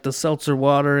future, like the seltzer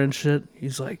water and shit.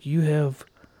 He's like, you have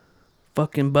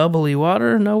fucking bubbly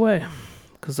water? No way.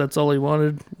 Because that's all he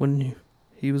wanted when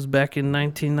he was back in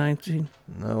 1919.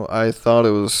 No, I thought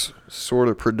it was sort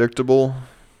of predictable.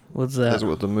 What's that? That's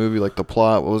what the movie, like the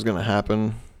plot, what was going to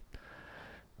happen.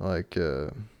 Like,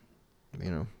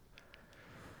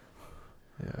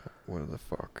 what the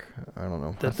fuck? I don't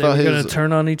know. That they were going to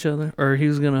turn on each other? Or he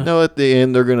was going to... No, at the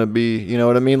end they're going to be, you know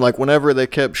what I mean? Like whenever they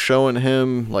kept showing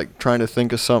him, like trying to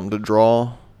think of something to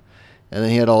draw, and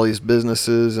then he had all these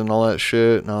businesses and all that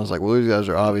shit, and I was like, well, these guys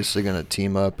are obviously going to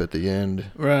team up at the end.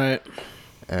 Right.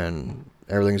 And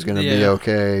everything's going to be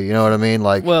okay. You know what I mean?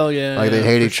 Like, they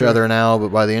hate each other now, but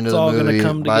by the end of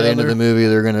the movie,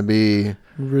 they're going to be...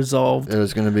 resolved. It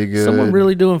was going to be good. Someone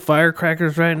really doing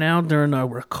firecrackers right now during a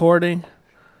recording?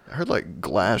 I heard like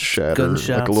glass shatter Gunshots.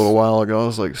 like a little while ago. I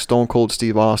was like, Stone Cold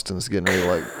Steve Austin's getting ready to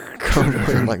like come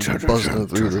and like buzzing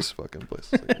through this fucking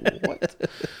place. Like, what?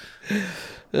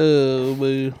 Oh,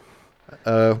 man.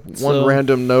 One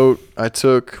random note I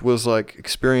took was like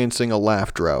experiencing a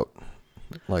laugh drought.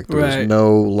 Like there was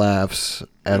no laughs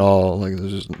at all. Like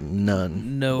there's just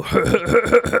none. No.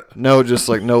 No, just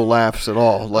like no laughs at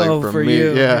all. Like for me,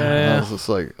 you. yeah. I was just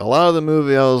like a lot of the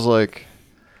movie. I was like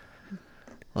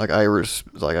I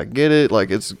get it.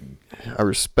 Like I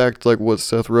respect like what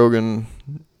Seth Rogen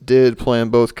did playing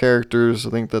both characters. I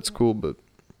think that's cool, but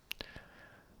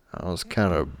I was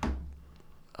kind of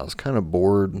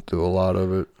bored through a lot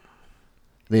of it.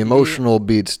 The emotional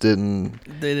beats didn't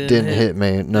hit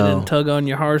me. No, they didn't tug on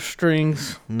your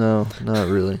heartstrings. No, not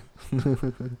really.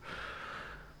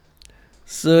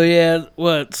 So yeah,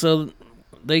 what? So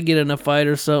they get in a fight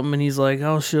or something, and he's like,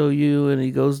 "I'll show you," and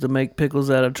he goes to make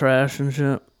pickles out of trash and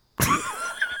shit.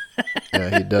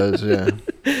 Yeah, he does. Yeah.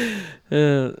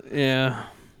 Yeah.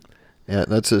 Yeah,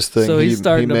 that's his thing. So he's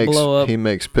starting to blow up. He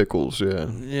makes pickles.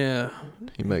 Yeah. Yeah.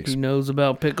 He knows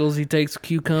about pickles. He takes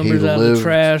cucumbers out of the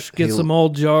trash, gets some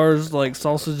old jars, like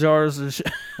salsa jars and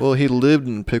shit. Well, he lived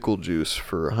in pickle juice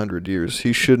for 100 years.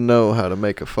 He should know how to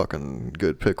make a fucking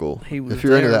good pickle. If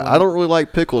you're into that. I don't really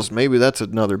like pickles. Maybe that's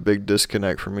another big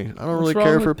disconnect for me. I don't really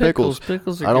care for pickles.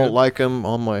 Pickles are I don't good. like them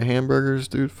on my hamburgers,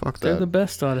 dude. Fuck that. They're the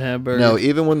best on hamburgers. No,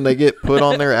 even when they get put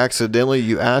on there accidentally,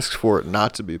 you ask for it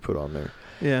not to be put on there.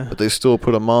 Yeah. but they still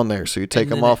put them on there. So you take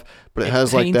And them then off, but it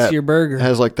has like taints that. your burger. It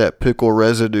has like that pickle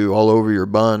residue all over your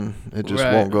bun. It just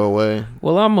Right. won't go away.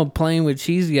 Well, I'm a plain with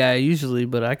cheese guy usually,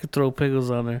 but I could throw pickles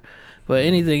on there. But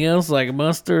anything else like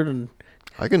mustard and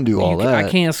I can do all that. I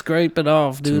can't scrape it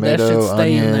off, dude. Tomato, that should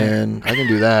stay in there. onion. I can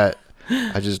do that.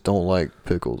 I just don't like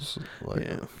pickles. Like,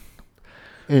 Yeah.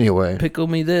 Anyway, Pickle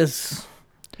me this.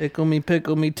 Pickle me,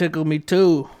 tickle me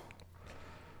too.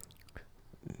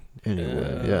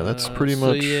 anyway, yeah, that's pretty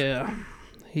much. So yeah,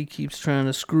 he keeps trying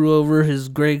to screw over his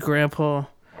great grandpa.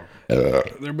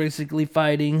 They're basically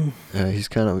fighting. Yeah, he's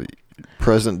kind of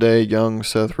present day young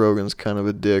Seth Rogen's kind of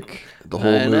a dick. The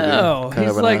whole I movie, know. kind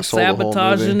He's of an like asshole the whole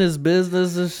sabotaging movie. his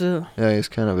business and shit. Yeah, he's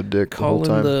kind of a dick the whole Calling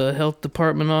time. the health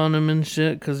department on him and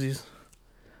shit because he's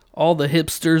all the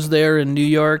hipsters there in New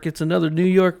York. It's another New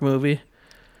York movie,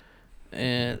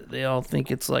 and they all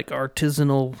think it's like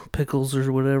artisanal pickles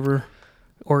or whatever,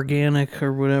 organic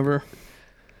or whatever.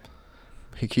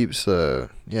 He keeps,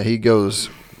 he goes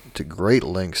to great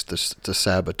lengths to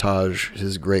sabotage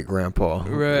his great grandpa.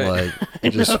 Right. Like, he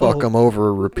just fuck him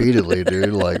over repeatedly,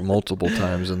 dude, like multiple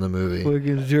times in the movie.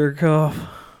 Fucking jerk off.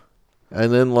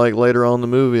 And then, like, later on in the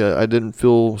movie, I didn't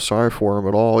feel sorry for him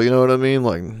at all. You know what I mean?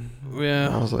 Like, Yeah.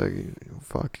 I was like,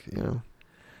 fuck, you know.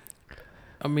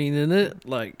 I mean, isn't it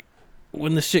like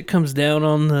when the shit comes down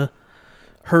on the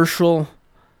Herschel?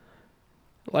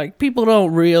 Like, people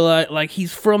don't realize, like,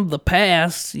 he's from the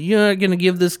past. You're not gonna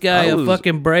give this guy a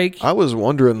fucking break. I was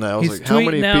wondering that. I was He's like, how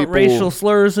many tweeting out people? racial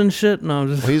slurs and shit. No, I'm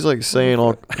just He's like saying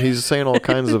all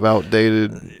kinds of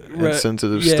outdated and Right.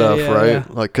 sensitive Yeah, stuff, yeah, right? yeah.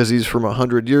 Like, because he's from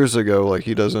 100 years ago. Like,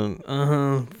 he doesn't.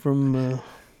 from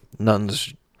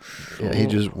Nothing's. Yeah, he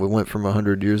just went from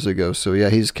 100 years ago. So yeah,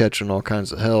 he's catching all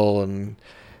kinds of hell and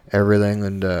everything,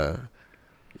 and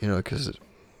because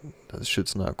that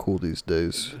shit's not cool these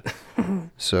days.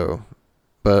 So,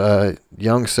 but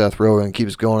young Seth Rogen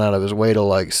keeps going out of his way to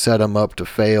like set him up to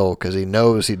fail because he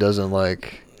knows he doesn't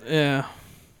like. Yeah.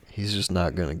 He's just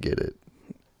not gonna get it.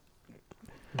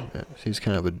 Yeah, he's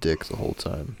kind of a dick the whole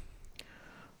time.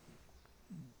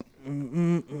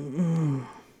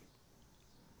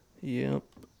 Yep.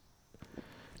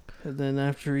 And then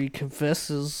after he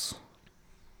confesses,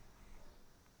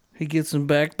 he gets him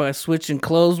back by switching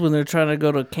clothes when they're trying to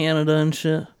go to Canada and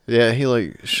shit. Yeah, he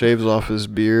like shaves off his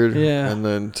beard. Yeah. and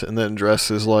then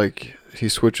dresses like he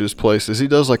switches places. He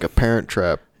does like a Parent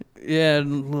Trap. Yeah,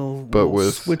 little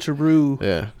with switcheroo.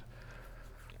 Yeah.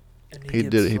 And He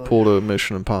did. He pulled a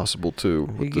Mission Impossible too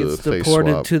He with the gets face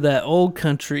deported swap. to that old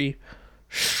country,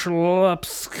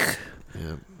 Schlupsk.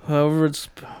 Yeah. However it's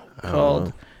I don't called.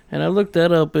 know. And I looked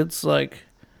that up. It's like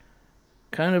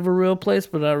kind of a real place,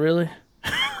 but not really.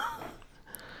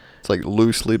 It's like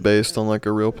loosely based on like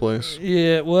a real place.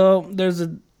 Yeah, well, there's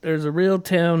a real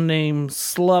town named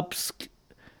Slupsk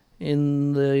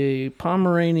in the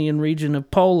Pomeranian region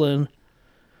of Poland,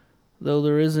 though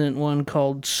there isn't one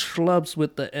called Schlupsk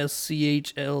with the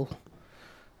SCHL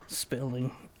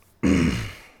spelling.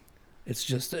 It's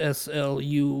just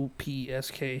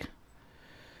SLUPSK.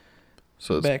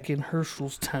 So it's, Back in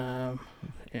Herschel's time,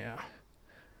 yeah,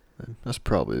 that's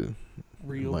probably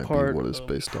real might part be what it's of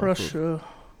based off of. Prussia,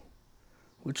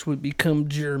 which would become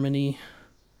Germany.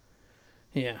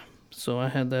 Yeah, so I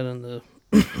had that in the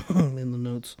in the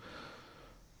notes.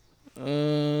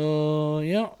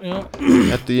 Yeah.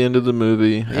 At the end of the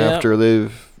movie, Yeah. after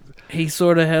He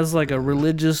sort of has like a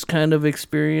religious kind of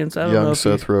experience. I don't know young if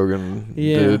Seth Rogen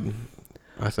did,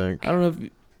 I think. I don't know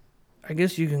if I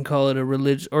guess you can call it a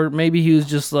religion, or maybe he was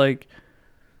just like,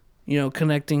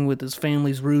 connecting with his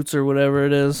family's roots or whatever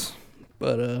it is.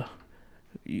 But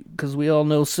because we all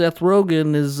know Seth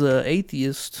Rogen is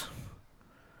atheist,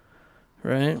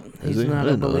 right? Is He's he? not I a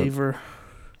didn't know that. believer.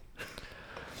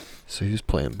 So he's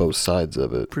playing both sides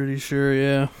of it. Pretty sure,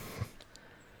 yeah.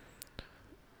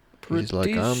 He's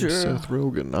like, I'm Seth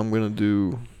Rogen.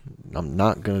 I'm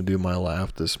not gonna do my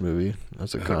laugh this movie.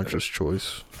 That's a conscious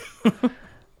choice.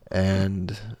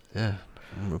 And yeah,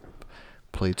 I'm gonna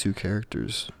play two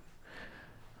characters.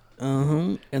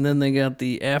 And then they got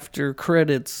the after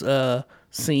credits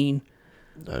scene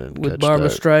I didn't with catch Barbara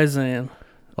that. Streisand.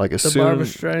 Like as The soon, Barbra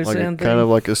Streisand like thing? kind of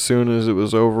like as soon as it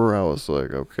was over, I was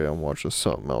like, okay, I'm watching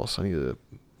something else. I need a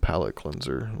palate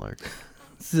cleanser. Like,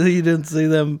 So you didn't see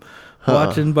them Uh-uh.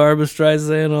 watching Barbara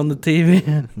Streisand on the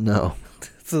TV? no.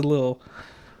 It's a little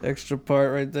extra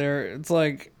part right there. It's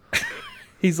like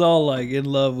he's all like in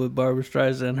love with Barbara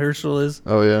Streisand. Herschel is.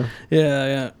 Oh yeah.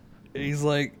 Yeah. He's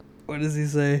like, what does he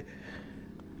say?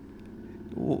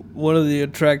 One of the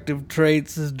attractive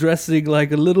traits is dressing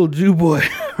like a little Jew boy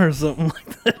or something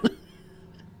like that.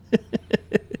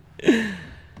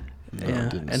 No, I Yeah.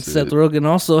 did And see Seth it. Rogen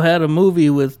also had a movie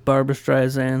with Barbra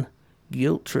Streisand,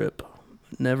 Guilt Trip.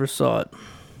 Never saw it.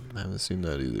 I haven't seen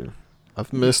that either.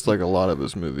 I've missed like a lot of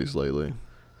his movies lately.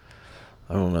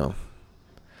 I don't know.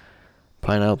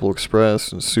 Pineapple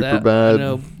Express and Superbad. I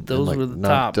know, those and, were the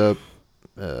Knocked top.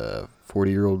 Up.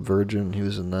 40-Year-Old Virgin. He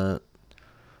was in that.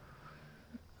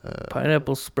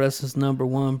 Pineapple Express is number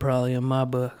one probably in my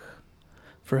book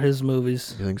for his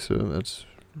movies. You think so? That's.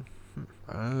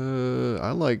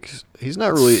 I like. He's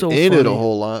not really So in it a funny.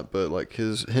 whole lot, but like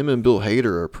him and Bill Hader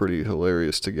are pretty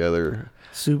hilarious together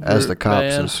Super as the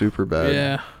cops in bad. Superbad.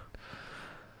 Yeah.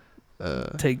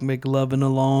 Take McLovin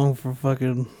along for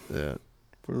fucking Yeah.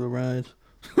 for the ride.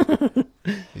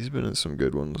 He's been in some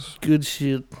good ones. Good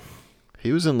shit.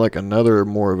 He was in like another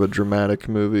more of a dramatic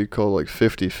movie called like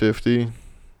 50-50.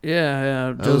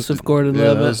 Yeah. That was Joseph de- Gordon-Levitt.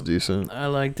 Yeah, that was decent. I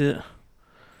liked it.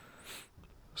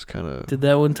 It's kind of Did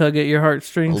that one tug at your a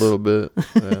heartstrings? little bit.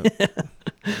 Yeah.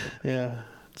 Yeah,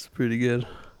 it's pretty good.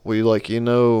 Well, I don't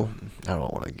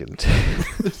want to get into it.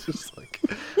 It's just like,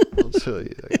 I'll tell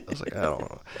you. I was like, I don't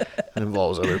know. It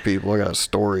involves other people. I got a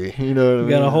story. You know what I mean?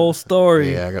 You got a whole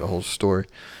story Yeah, I got a whole story.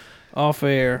 off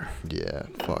air. Yeah,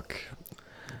 fuck.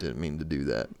 Didn't mean to do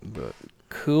that, but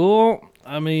Cool.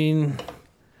 I mean,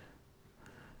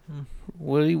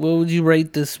 what would you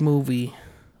rate this movie?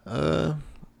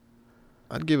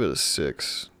 I'd give it a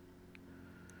 6.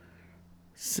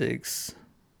 6.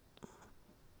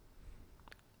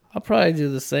 I'll probably do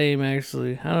the same,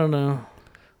 actually. I don't know.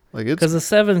 Like it's Because a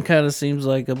 7 kind of seems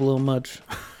like a little much.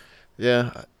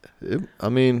 yeah. I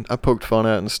mean, I poked fun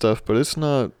at it and stuff, but it's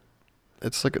not.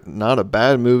 It's like not a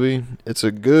bad movie. It's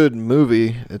a good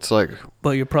movie. It's like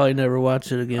But you'll probably never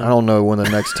watch it again. I don't know when the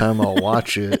next time I'll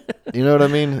watch it. You know what I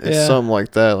mean? It's Yeah. something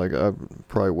like that. Like I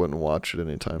probably wouldn't watch it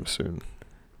anytime soon.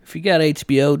 If you got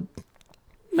HBO,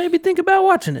 maybe think about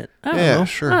watching it. I don't know.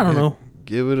 Sure. I don't Yeah, know.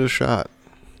 Give it a shot.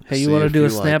 Hey, you See want to if do a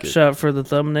you like it. snapshot for the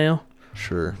thumbnail?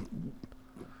 Sure.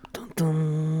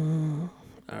 Dun.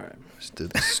 All right. Just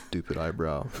did the stupid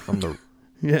eyebrow. I'm the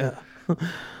Yeah.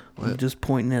 I'm just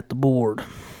pointing at the board.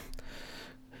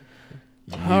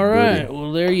 you All right. buddy.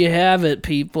 Well, there you have it,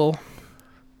 people.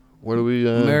 What do we?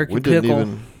 American we didn't Pickle.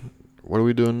 even. What are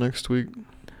we doing next week?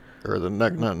 Or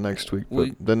not next week, but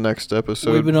We- the next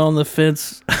episode. We've been on the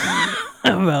fence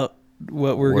about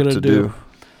what we're what gonna to do.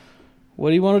 What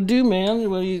do you want to do, man?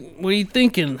 What are you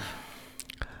thinking?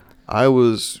 I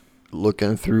was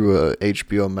looking through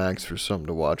HBO Max for something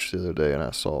to watch the other day, and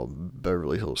I saw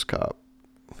Beverly Hills Cop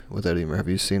with Eddie Murphy. Have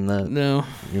you seen that? No,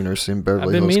 You've never seen I've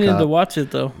Beverly been Hills meaning Cop? to watch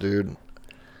it though. Dude,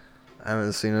 I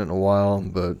haven't seen it in a while,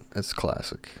 but it's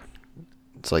classic.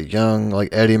 It's like young, like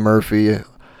Eddie Murphy,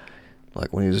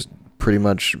 like when he was pretty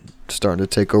much starting to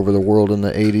take over the world in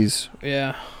the 80s.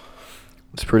 Yeah.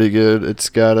 It's pretty good. It's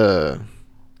got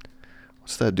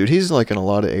what's that dude? He's like in a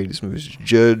lot of 80s movies.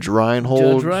 Judge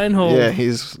Reinhold. Judge Reinhold. Yeah,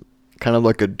 he's kind of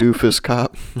like a doofus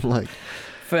cop. Like,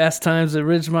 Fast Times at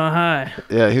Ridgemont High.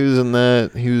 yeah, he was in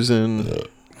that. He was in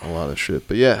a lot of shit.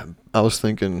 But yeah, I was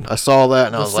thinking, I saw that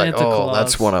and I The was like, Santa oh, Claus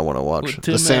that's one I want to watch. with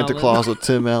Tim The Santa Allen. Claus with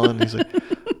Tim Allen. He's like,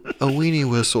 a weenie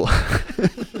whistle.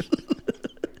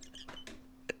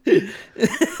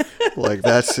 Like,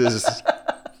 that's his.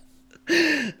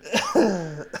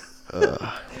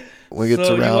 When it gets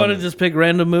So you around. want to just pick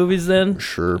random movies then?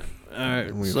 Sure. All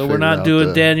right. We So figure we're not out doing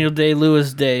the- Daniel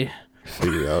Day-Lewis Day.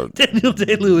 Figure out Daniel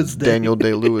Day-Lewis Day. Daniel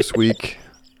Day-Lewis week.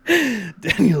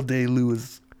 Daniel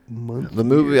Day-Lewis month. The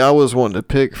movie I was wanting to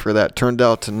pick for that turned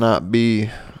out to not be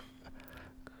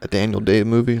a Daniel Day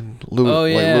movie, Oh,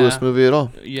 yeah. like Lewis movie at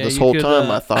all. Yeah, this you whole could, time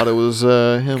I thought it was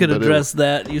him. Could but address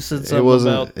that. You said it something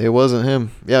wasn't. about It wasn't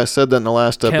him. Yeah, I said that in the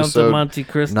last Count of episode. Monte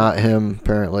Cristo. Not him.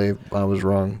 Apparently, I was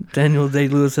wrong. Daniel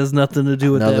Day-Lewis has nothing to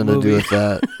do with Nothing that to movie. do with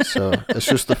that. So it's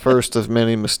just the first of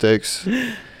many mistakes.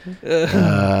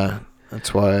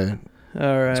 That's why.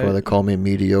 All right. That's why they call me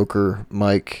mediocre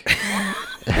Mike.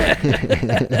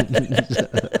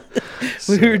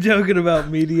 We were joking about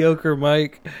mediocre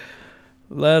Mike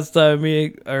last time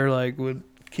when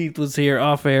Keith was here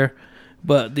off air,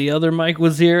 but the other Mike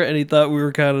was here and he thought we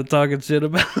were kind of talking shit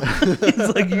about him.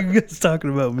 He's like, you guys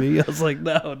talking about me? I was like,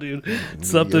 no, dude. It's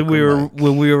something Mediocre Mike.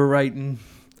 when we were writing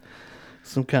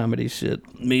some comedy shit.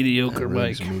 Mediocre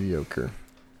Mike. Everything's mediocre.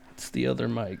 It's the other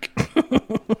Mike.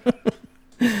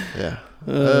 Yeah.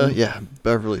 Yeah.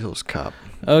 Beverly Hills Cop.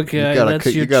 Okay, that's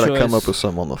your you gotta choice. come up with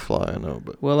something on the fly. I know,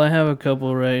 but Well, I have a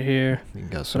couple right here. you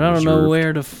got some. But I don't know reserved.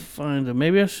 where to find them.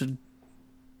 Maybe I should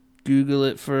Google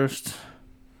it first.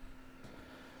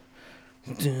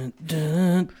 Dun,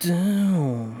 dun,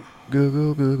 dun.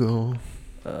 Google.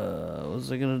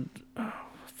 Was I gonna? Oh,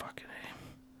 fucking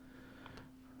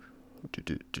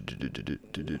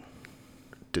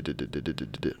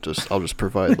I'll just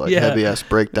provide like heavy ass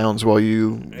breakdowns while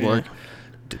you like.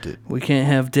 We can't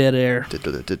have dead air. I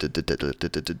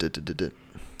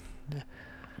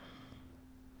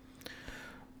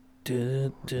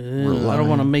don't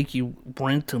want to make you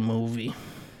rent a movie.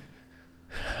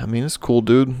 I mean, it's cool,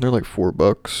 dude. They're like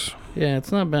 $4. Yeah,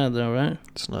 it's not bad though, right?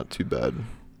 It's not too bad.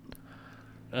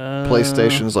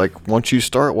 PlayStation's like, once you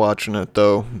start watching it,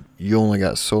 though, you only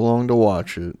got so long to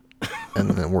watch it,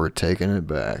 and then we're taking it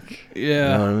back. Yeah.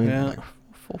 You know what I mean? Yeah. Like,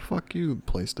 well, fuck you,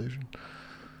 PlayStation.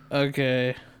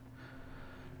 Okay.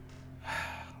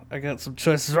 I got some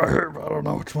choices right here, but I don't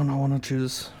know which one I want to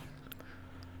choose.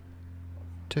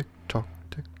 Tick tock,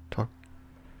 tick tock.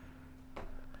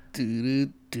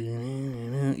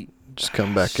 Just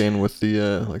come back in with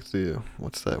the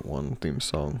what's that one theme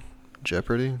song?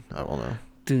 Jeopardy? I don't know.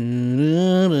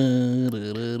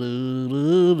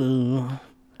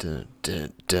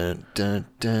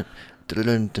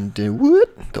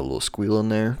 What? The little squeal in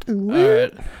there.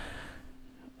 Alright.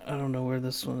 I don't know where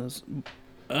this one is.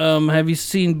 Have you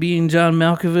seen Being John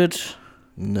Malkovich?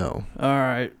 No.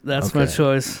 Alright, that's my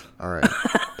choice. Alright.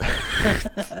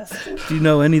 Do you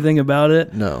know anything about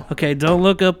it? No. Okay, don't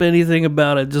look up anything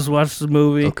about it. Just watch the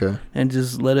movie. Okay. And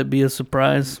just let it be a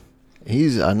surprise.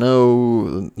 I know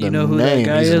the You know who name.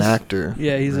 that guy He's is? an actor.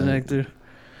 Yeah, he's an Right. actor.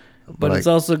 But it's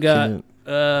also got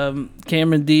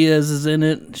Cameron Diaz is in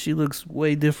it. She looks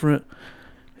way different.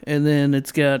 And then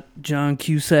it's got John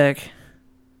Cusack.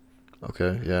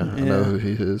 Okay, yeah. I know who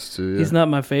he is too. Yeah. He's not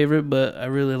my favorite, but I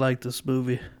really like this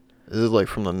movie. Is it like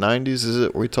from the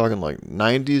 90s? Are we talking like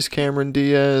 90s Cameron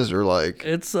Diaz or like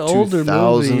It's an older movie.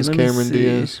 2000s Let me Cameron see.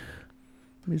 Diaz?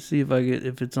 Let me see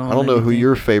if it's on. I don't know who anything.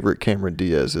 your favorite Cameron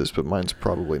Diaz is, but mine's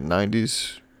probably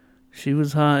 90s. She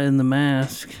was hot in The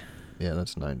Mask. Yeah,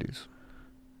 that's 90s.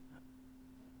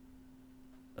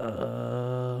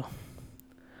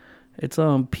 It's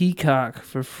on Peacock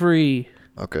for free.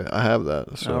 Okay, I have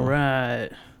that. So. All right.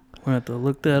 We're going to have to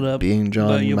look that up. Being John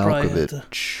but you'll probably have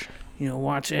Malkovich. to,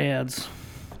 watch ads.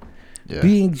 Yeah.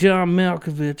 Being John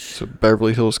Malkovich. So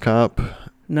Beverly Hills Cop.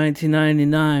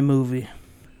 1999 movie.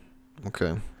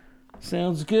 Okay.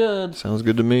 Sounds good. Sounds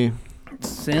good to me.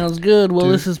 Sounds good. Well,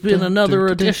 this has been another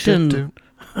edition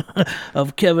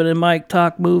of Kevin and Mike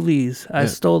Talk Movies. I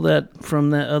stole that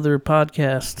from that other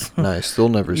podcast. Nice. They'll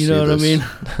never see You know what this.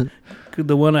 I mean?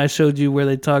 The one I showed you where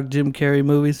they talk Jim Carrey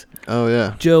movies. Oh,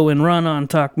 yeah. Joe and Ron on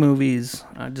Talk Movies.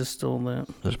 I just stole that.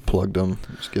 Just plugged them.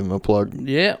 Just give them a plug.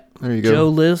 Yeah. There you go. Joe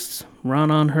List, Ron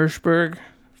on Hirschberg,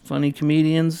 Funny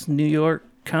Comedians, New York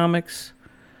Comics.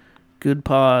 Good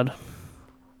pod.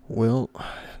 Well,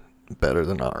 better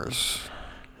than ours.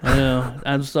 I know.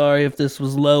 I'm sorry if this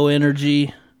was low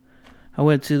energy. I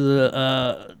went to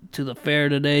the fair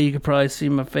today. You could probably see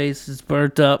my face is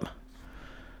burnt up.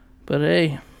 But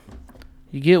hey,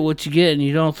 you get what you get and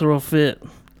you don't throw a fit.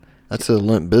 That's a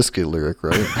Limp Bizkit lyric,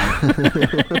 right?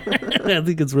 I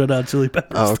think it's Red Hot Chili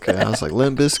Peppers. Oh, okay. I was like,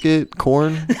 Limp Bizkit,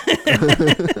 Corn.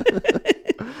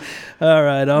 All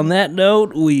right. On that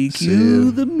note, we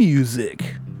cue the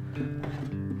music.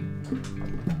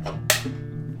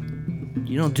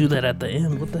 You don't do that at the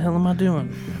end. What the hell am I doing?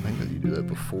 I think that you do that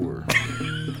before.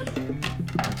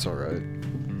 That's all right.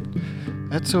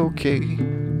 That's okay.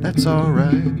 That's all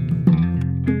right.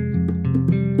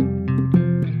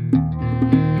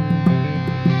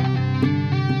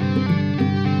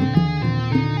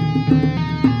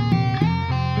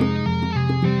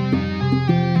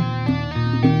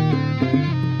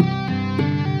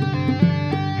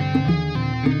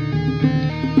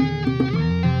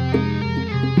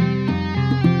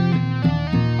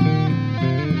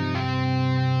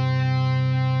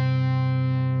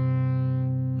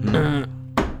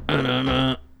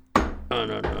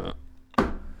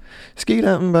 Skeet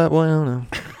out and bye, boy, I don't know.